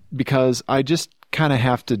 Oh. Because I just kind of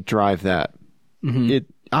have to drive that. Mm-hmm.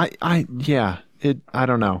 I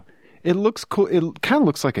don't know. It looks cool. It kind of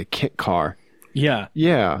looks like a kit car. Yeah.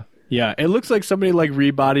 Yeah. Yeah. It looks like somebody like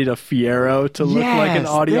rebodied a Fiero to look like an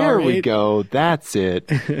Audi there R8. We go. That's it.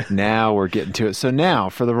 Now we're getting to it. So now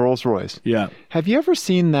for the Rolls Royce. Yeah. Have you ever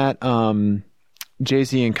seen that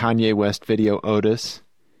Jay-Z and Kanye West video, Otis?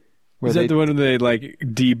 Is that the one where they like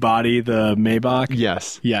de-body the Maybach?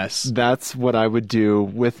 Yes. Yes. That's what I would do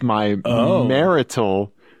with my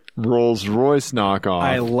marital Rolls Royce knockoff.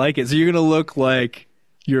 I like it. So you're going to look like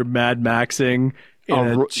you're Mad Maxing in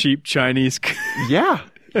a cheap Chinese. Yeah.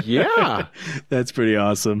 Yeah. That's pretty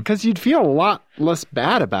awesome. Because you'd feel a lot less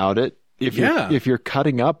bad about it if you're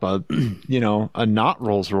cutting up a not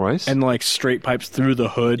Rolls Royce. And like straight pipes through the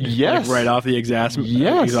hood. Yes. Like right off the exhaust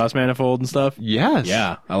manifold and stuff. Yes.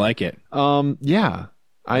 Yeah. I like it. Yeah.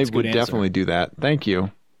 I would definitely do that. Thank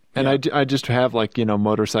you. And I just have like,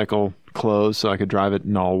 motorcycle clothes so I could drive it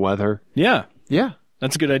in all weather. Yeah. Yeah.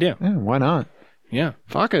 That's a good idea. Yeah, why not? Yeah.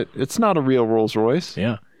 Fuck it. It's not a real Rolls Royce.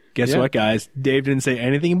 Yeah. Guess what, guys? Dave didn't say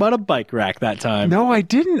anything about a bike rack that time. No, I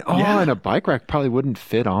didn't. Oh, and a bike rack probably wouldn't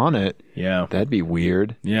fit on it. Yeah. That'd be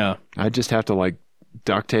weird. Yeah. I'd just have to like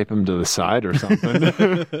duct tape them to the side or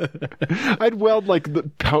something. I'd weld like the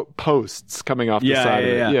posts coming off the side of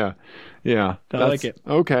it. Yeah. I like it.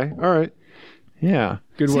 Okay. All right. Yeah.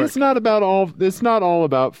 Good work. It's not all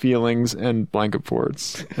about feelings and blanket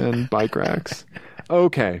forts and bike racks.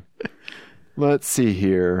 Okay. Let's see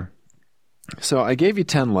here. So I gave you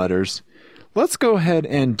 10 letters. Let's go ahead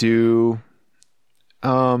and do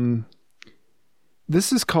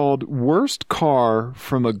this is called Worst Car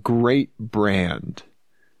from a Great Brand.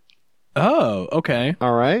 Oh, okay.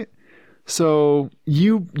 All right. So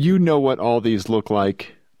you know what all these look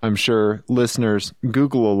like. I'm sure listeners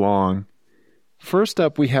Google along. First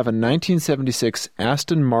up, we have a 1976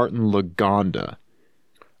 Aston Martin Lagonda.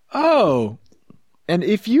 Oh. And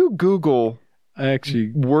if you Google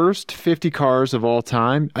actually worst 50 cars of all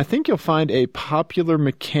time, I think you'll find a popular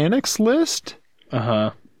mechanics list.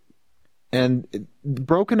 Uh-huh. And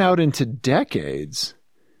broken out into decades.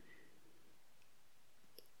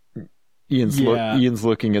 Ian's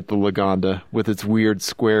looking at the Lagonda with its weird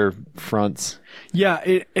square fronts. Yeah,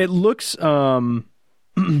 it looks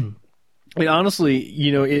it honestly,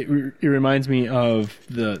 it reminds me of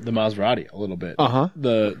the Maserati a little bit. Uh-huh.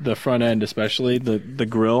 The front end especially, the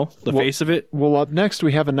grille, face of it. Well, up next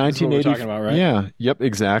we have a 1980. That's what we're talking about, right? Yeah. Yep,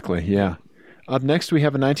 exactly. Yeah. Up next we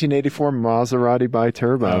have a 1984 Maserati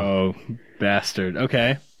Biturbo. Oh, bastard.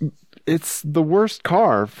 Okay. It's the worst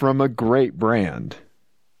car from a great brand.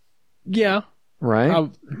 Yeah. Right?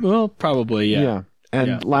 Well, probably, yeah. Yeah.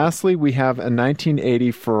 And lastly, we have a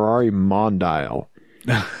 1980 Ferrari Mondial.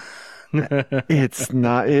 It's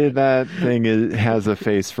not... that thing has a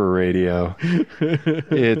face for radio.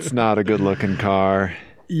 It's not a good-looking car.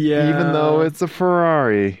 Yeah. Even though it's a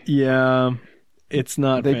Ferrari. Yeah. It's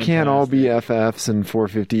not They fantastic. can't all be FFs and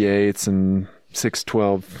 458s and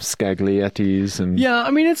 612 Scagliettis. And Yeah, I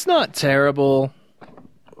mean, it's not terrible.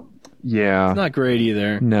 Yeah. It's not great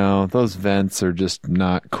either. No, those vents are just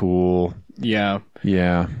not cool. Yeah.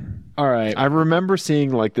 Yeah. All right. I remember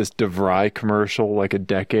seeing like this DeVry commercial like a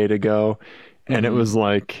decade ago, and it was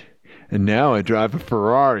like, and now I drive a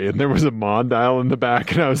Ferrari, and there was a Mondial in the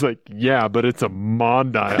back, and I was like, yeah, but it's a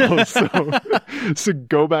Mondial, so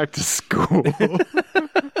go back to school.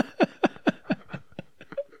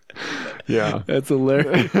 Yeah. That's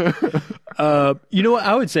hilarious. You know what?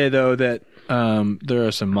 I would say, though, that there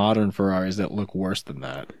are some modern Ferraris that look worse than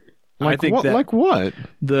that. Like I think what? that Like what?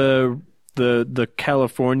 The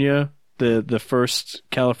California, the first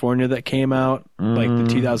California that came out, like the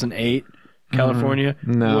 2008 California,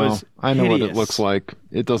 No, was I know what it hideous. looks like.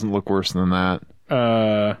 It doesn't look worse than that.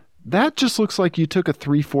 Uh, That just looks like you took a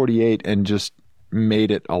 348 and just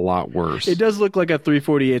made it a lot worse. it does look like a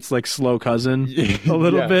 348's like slow cousin a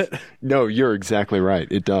little Yes. bit. No, you're exactly right.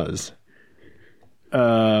 It does.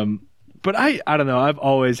 But I don't know. I've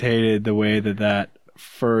always hated the way that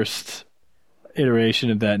first iteration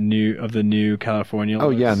of the new California looks. Oh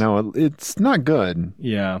yeah, no, it's not good.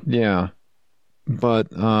 Yeah. Yeah, but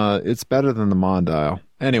it's better than the Mondial.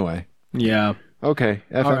 Anyway, Yeah. okay,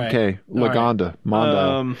 FMK, right. Lagonda,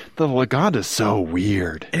 Mondial. The Lagonda's so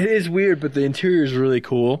weird. It is weird, but the interior is really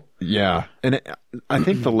cool. Yeah, and I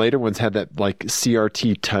think the later ones had that like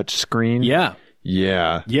CRT touch screen. Yeah.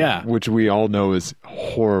 Yeah. Yeah. Which we all know is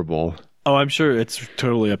horrible. Oh, I'm sure it's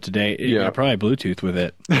totally up to date. Yeah. Probably Bluetooth with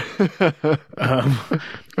it.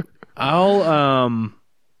 I'm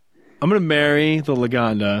gonna marry the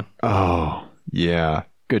Lagonda. Oh, yeah.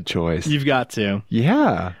 Good choice. You've got to.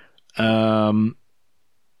 Yeah. And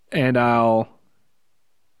I'm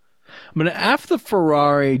gonna F the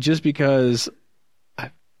Ferrari just because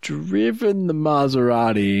I've driven the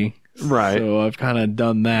Maserati. Right. So I've kind of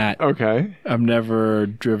done that. Okay. I've never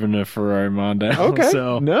driven a Ferrari Mondial. Okay.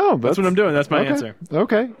 So No, that's what I'm doing. That's my answer.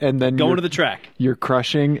 Okay. And then Going to the track. you're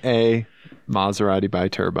crushing a Maserati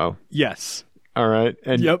Biturbo. Yes. All right.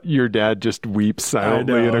 And Yep. your dad just weeps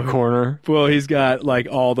silently I in a know. corner. Well, he's got like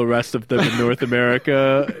all the rest of them in North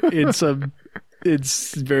America in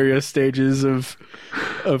various stages of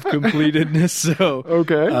completedness. So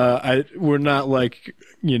Okay. we're not like,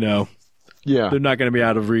 Yeah. they're not going to be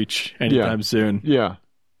out of reach anytime soon. Yeah.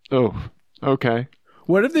 Oh, okay.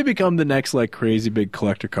 What if they become the next like crazy big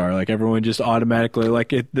collector car? Like everyone just automatically Like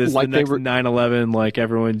the they next were- 911. Like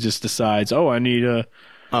everyone just decides, I need a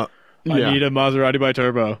Maserati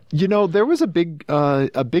Biturbo. There was a big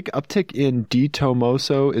uptick in Di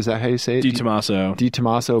Tomaso. Is that how you say it? Di Tommaso. Di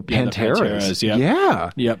Tomaso Yeah, the Panteras. Panteras, yep. Yeah.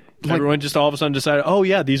 Yep. Everyone just all of a sudden decided, oh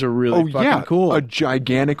yeah, these are really fucking cool. A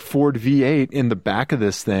gigantic Ford V8 in the back of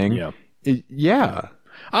this thing. Yeah. Yeah.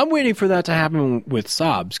 I'm waiting for that to happen with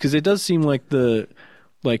Saabs because it does seem like the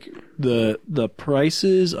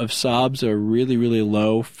prices of Saabs are really, really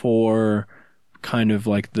low for kind of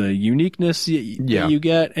like the uniqueness that you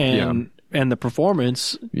get and the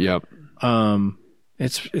performance. Yep.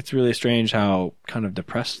 It's really strange how kind of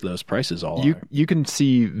depressed those prices all are. You can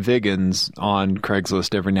see Vigans on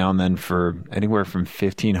Craigslist every now and then for anywhere from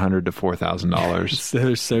 $1,500 to $4,000.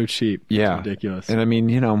 They're so cheap. Yeah. It's ridiculous. And I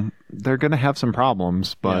mean, they're going to have some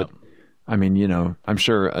problems, but I mean, I'm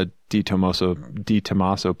sure a Di Tomaso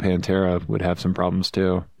Pantera would have some problems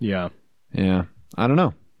too. Yeah. Yeah. I don't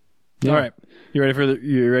know. All right. You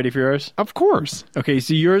ready for yours? Of course. Okay,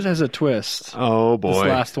 so yours has a twist. Oh, boy. This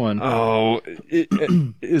last one. Oh,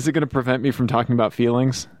 is it going to prevent me from talking about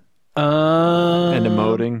feelings and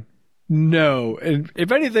emoting? No.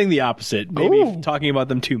 If anything, the opposite. Maybe talking about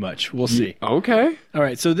them too much. We'll see. Okay. All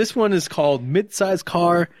right, so this one is called Midsize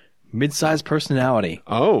Car, Midsize Personality.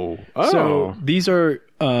 Oh. So these are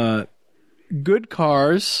good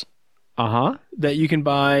cars that you can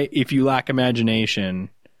buy if you lack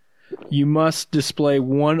imagination. You must display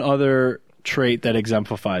one other trait that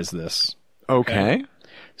exemplifies this. Okay.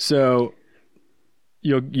 So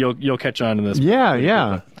you'll catch on to this.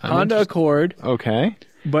 Yeah. Honda Accord. Okay.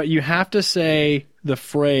 But you have to say the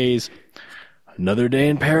phrase "another day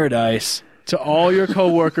in paradise" to all your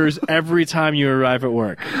coworkers every time you arrive at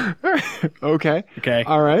work. Okay. Okay.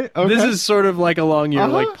 All right. Okay. This is sort of like along your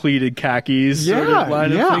like pleated khakis sort of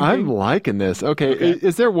line of thinking. I'm liking this. Okay.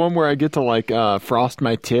 Is there one where I get to like frost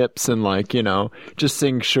my tips and like, just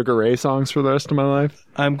sing Sugar Ray songs for the rest of my life?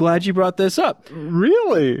 I'm glad you brought this up.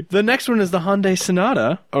 Really? The next one is the Hyundai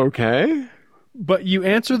Sonata. Okay. But you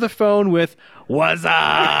answer the phone with "What's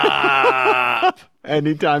up?"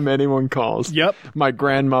 Anytime anyone calls. Yep. My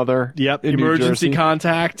grandmother. Yep. In Emergency New Jersey.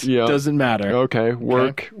 contact. Yep. Doesn't matter. Okay.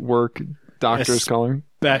 Work. Doctor's calling.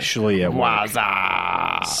 Especially at work.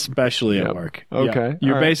 Especially at work. Okay. Yep.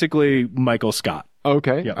 You're basically Michael Scott.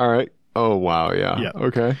 Okay. Yep. All right. Oh, wow. Yeah. Yep.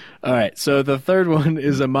 Okay. All right. So the third one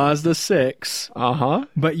is a Mazda 6.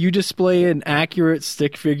 But you display an accurate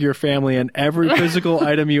stick figure family in every physical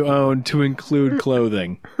item you own to include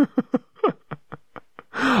clothing.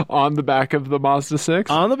 On the back of the Mazda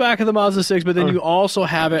 6? On the back of the Mazda 6, but then you also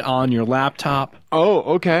have it on your laptop.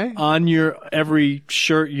 Oh, okay. On your every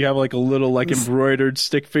shirt, you have like a little like embroidered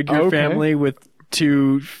stick figure family with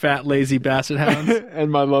 2 fat, lazy basset hounds.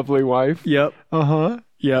 And my lovely wife. Yep.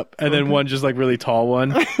 Yep. And then one just like really tall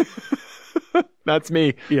one. That's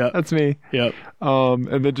me. Yeah. That's me. Yep.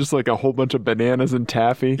 And then just like a whole bunch of bananas and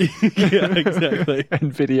taffy. Yeah, exactly.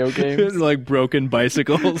 And video games. Like broken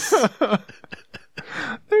bicycles.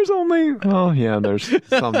 There's some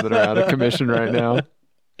that are out of commission right now.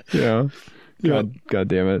 Yeah. God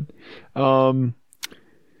damn it.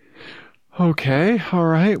 Okay. All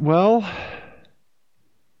right. Well.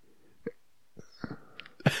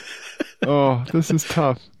 Oh, this is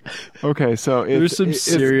tough. Okay, so there's some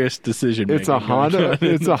serious decision making. It's a Honda.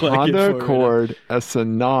 It's a Honda Accord, a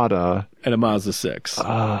Sonata, and a Mazda 6.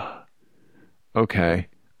 Okay.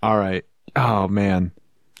 All right. Oh man.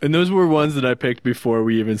 And those were ones that I picked before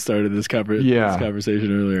we even started this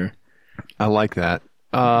conversation earlier. I like that.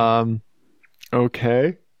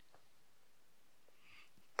 Okay.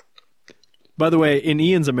 By the way, in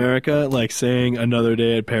Ian's America, like saying "another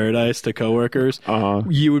day at paradise" to coworkers,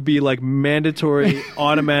 you would be like mandatory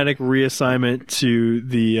automatic reassignment to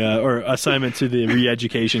the or assignment to the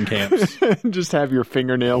re-education camps. Just have your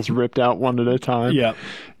fingernails ripped out one at a time. Yeah,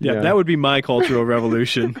 that would be my cultural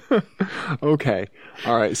revolution. Okay,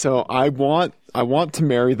 all right. So I want to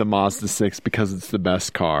marry the Mazda 6 because it's the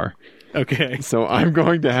best car. Okay. So I'm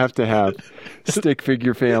going to have stick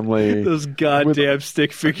figure family. Those goddamn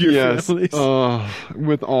stick figure families.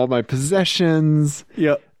 With all my possessions.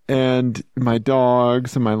 Yep. And my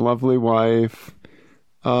dogs and my lovely wife.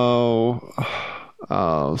 So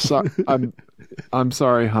I'm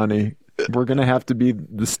sorry, honey. We're going to have to be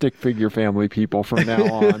the stick figure family people from now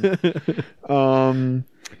on.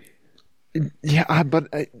 Yeah, but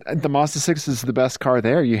the Mazda 6 is the best car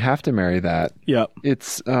there. You have to marry that. Yep.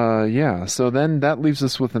 It's, So then that leaves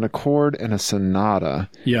us with an Accord and a Sonata.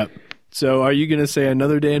 Yep. So are you going to say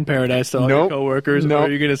 "another day in paradise" to all your coworkers? Or are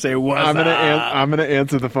you going to say "what's up"? I'm going to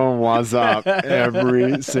answer the phone "what's up"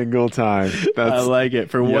 every single time. I like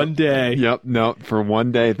it. For one day. Yep. No, for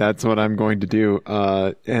one day. That's what I'm going to do.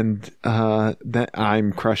 That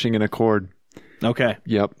I'm crushing an Accord. Okay.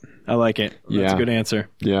 Yep. I like it. That's a good answer.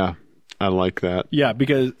 Yeah. I like that. Yeah,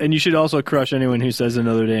 and you should also crush anyone who says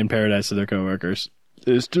 "another day in paradise" to their coworkers.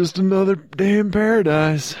 It's just another day in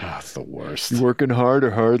paradise. That's the worst. You working hard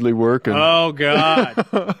or hardly working? Oh, God.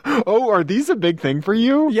 Oh, are these a big thing for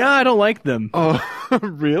you? Yeah, I don't like them. Oh,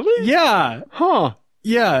 really? Yeah. Huh.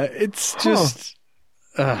 Yeah, it's just...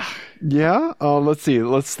 Yeah? Oh, let's see.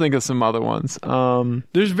 Let's think of some other ones.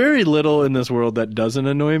 There's very little in this world that doesn't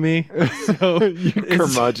annoy me. So you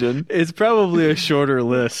curmudgeon. It's probably a shorter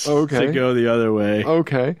list to go the other way.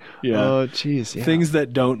 Okay. Yeah. Oh, jeez. Yeah. Things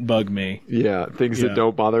that don't bug me. Yeah. Things that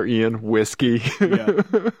don't bother Ian. Whiskey. Yeah.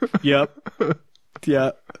 Yep.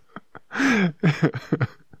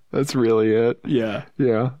 That's really it. Yeah.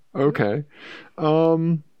 Yeah. Okay.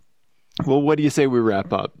 Well, what do you say we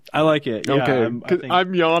wrap up? I like it. Yeah, Okay,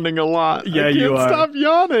 I'm yawning a lot. Yeah, I you are. can't stop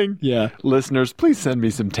yawning. Yeah. Listeners, please send me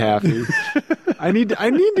some taffy. I need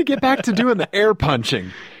to get back to doing the air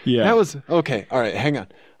punching. Yeah. That was okay. All right, hang on.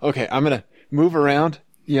 Okay, I'm gonna move around.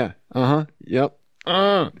 Yeah. Yep.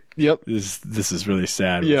 Yep. This is really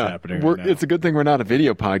sad. What's happening right now. It's a good thing we're not a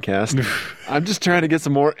video podcast. I'm just trying to get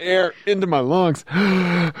some more air into my lungs.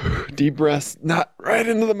 Deep breaths, not right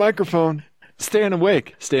into the microphone. Staying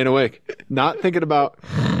awake. Not thinking about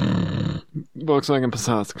Volkswagen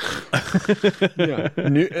Passats.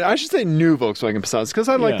 I should say new Volkswagen Passats because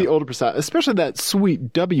I like the older Passat, especially that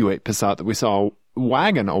sweet W8 Passat that we saw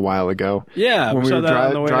wagon a while ago. Yeah, when we saw that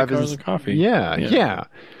on the way to driving Cars and Coffee. Yeah.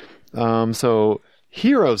 So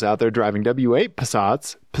heroes out there driving W8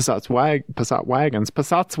 Passats wagons.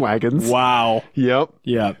 Wow. Yep.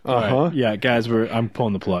 Yeah. Right. Yeah, guys, I'm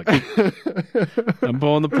pulling the plug. I'm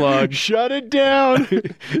pulling the plug. Shut it down.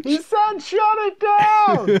 Son, shut it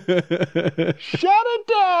down. Shut it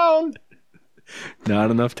down.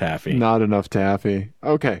 Not enough taffy.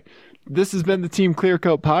 Okay. This has been the Team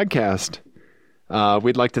Clearcoat podcast.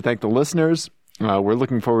 We'd like to thank the listeners. We're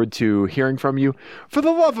looking forward to hearing from you. For the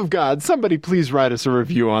love of God, somebody please write us a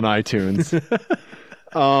review on iTunes.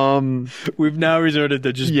 We've now resorted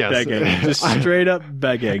to just begging. Just straight up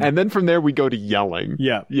begging. And then from there, we go to yelling.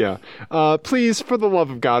 Yeah. Please, for the love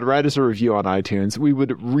of God, write us a review on iTunes. We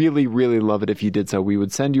would really, really love it if you did so. We will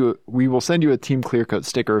send you a Team Clearcoat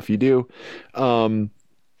sticker if you do.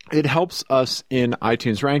 It helps us in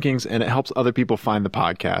iTunes rankings, and it helps other people find the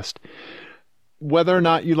podcast. Whether or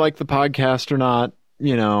not you like the podcast or not,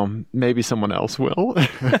 maybe someone else will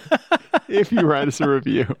if you write us a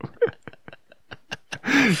review.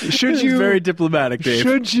 Should you very diplomatic, Dave.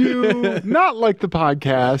 Should you not like the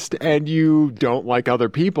podcast and you don't like other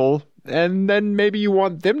people, and then maybe you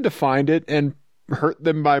want them to find it and hurt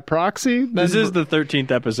them by proxy? This is the 13th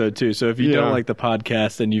episode too, so if you don't like the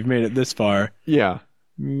podcast and you've made it this far,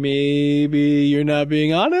 maybe you're not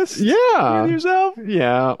being honest with yourself.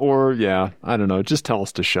 I don't know, just tell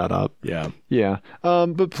us to shut up.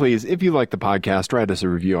 But please, if you like the podcast, write us a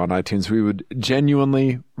review on iTunes. We would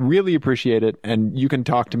genuinely really appreciate it, and you can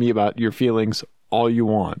talk to me about your feelings all you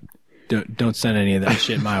want. Don't send any of that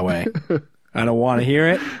shit my way. I don't want to hear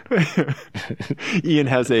it. Ian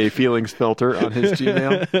has a feelings filter on his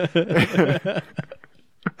Gmail.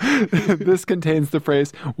 This contains the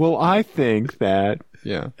phrase, well, I think that...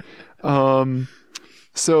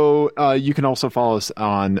 So you can also follow us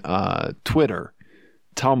on Twitter,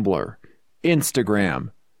 Tumblr, Instagram,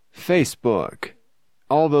 Facebook,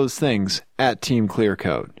 all those things at Team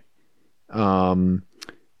Clearcoat.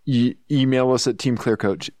 You email us at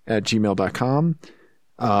teamclearcoat@gmail.com.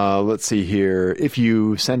 Let's see here. If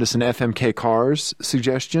you send us an FMK Cars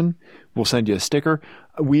suggestion, we'll send you a sticker.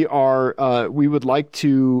 We would like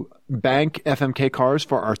to bank FMK Cars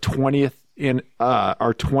for our 20th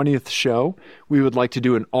show. We would like to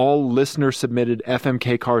do an all listener submitted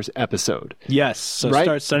FMK Cars episode. Yes. So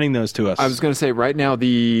start sending those to us. I was going to say right now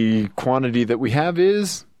the quantity that we have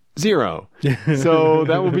is 0. So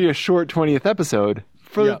that will be a short 20th episode.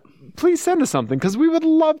 Please send us something because we would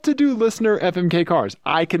love to do listener FMK Cars.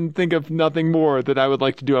 I can think of nothing more that I would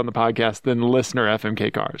like to do on the podcast than listener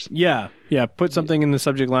FMK Cars. Yeah. Put something in the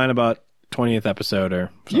subject line about 20th episode or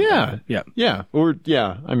something.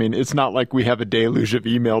 I mean, it's not like we have a deluge of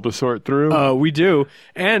email to sort through. We do.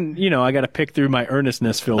 And, I got to pick through my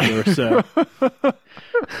earnestness filter. So,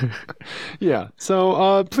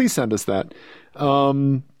 So, please send us that.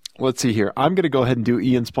 Let's see here. I'm going to go ahead and do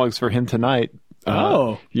Ian's plugs for him tonight.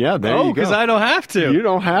 There you go. Because I don't have to. You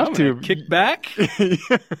don't have to. Kick back.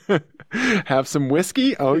 Have some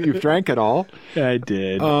whiskey. Oh, you've drank it all. I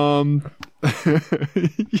did. You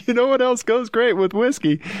know what else goes great with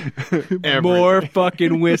whiskey? More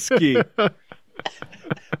fucking whiskey.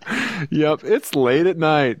 Yep, it's late at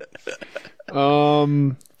night.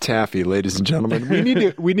 Taffy, ladies and gentlemen.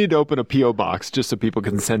 We need to open a P.O. box just so people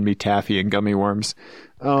can send me taffy and gummy worms.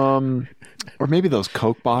 Or maybe those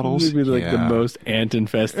Coke bottles. Maybe the most ant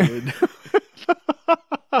infested.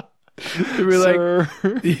 Sir.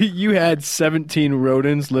 You had 17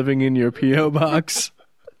 rodents living in your P.O. box.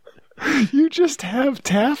 You just have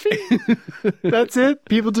taffy? That's it?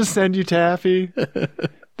 People just send you taffy?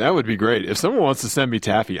 That would be great. If someone wants to send me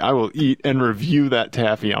taffy, I will eat and review that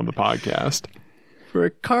taffy on the podcast.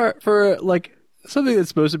 For something that's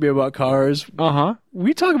supposed to be about cars,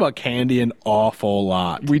 we talk about candy an awful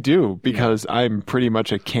lot. We do, because I'm pretty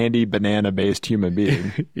much a candy banana-based human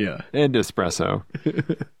being. And espresso.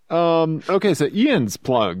 Okay, so Ian's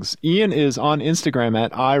plugs. Ian is on Instagram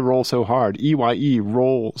at iRollSoHard, EYE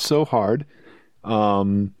roll so hard.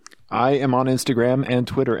 I am on Instagram and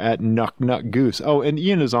Twitter at NuckNuckGoose. Oh, and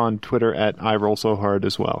Ian is on Twitter at IRollSoHard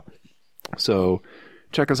as well. So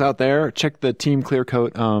check us out there. Check the Team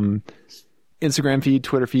Clearcoat Instagram feed,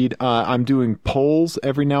 Twitter feed. I'm doing polls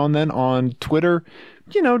every now and then on Twitter.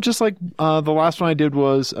 You know, just like the last one I did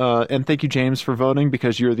was, and thank you, James, for voting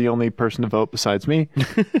because you're the only person to vote besides me.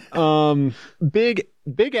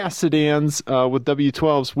 Big ass sedans with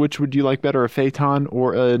W12s. Which would you like better, a Phaeton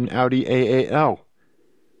or an Audi A8L?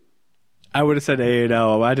 I would have said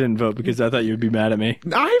A8L. I didn't vote because I thought you'd be mad at me.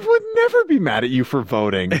 I would never be mad at you for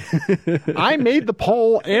voting. I made the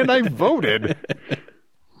poll and I voted.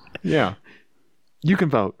 Yeah. You can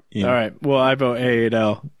vote. Ian. All right. Well, I vote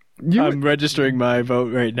A8L. I'm registering my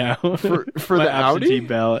vote right now. For the Audi?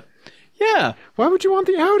 Ballot. Yeah. Why would you want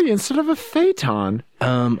the Audi instead of a Phaeton?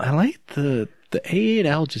 I like the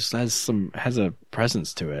A8L just has a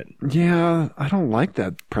presence to it. Yeah, I don't like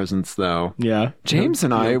that presence though. Yeah. James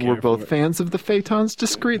and I were both fans of the Phaeton's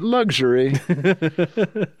discreet luxury.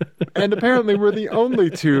 And apparently we're the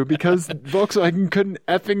only two because Volkswagen couldn't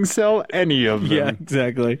effing sell any of them. Yeah,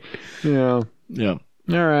 exactly. Yeah. Yeah.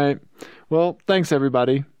 All right. Well, thanks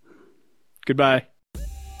everybody. Goodbye.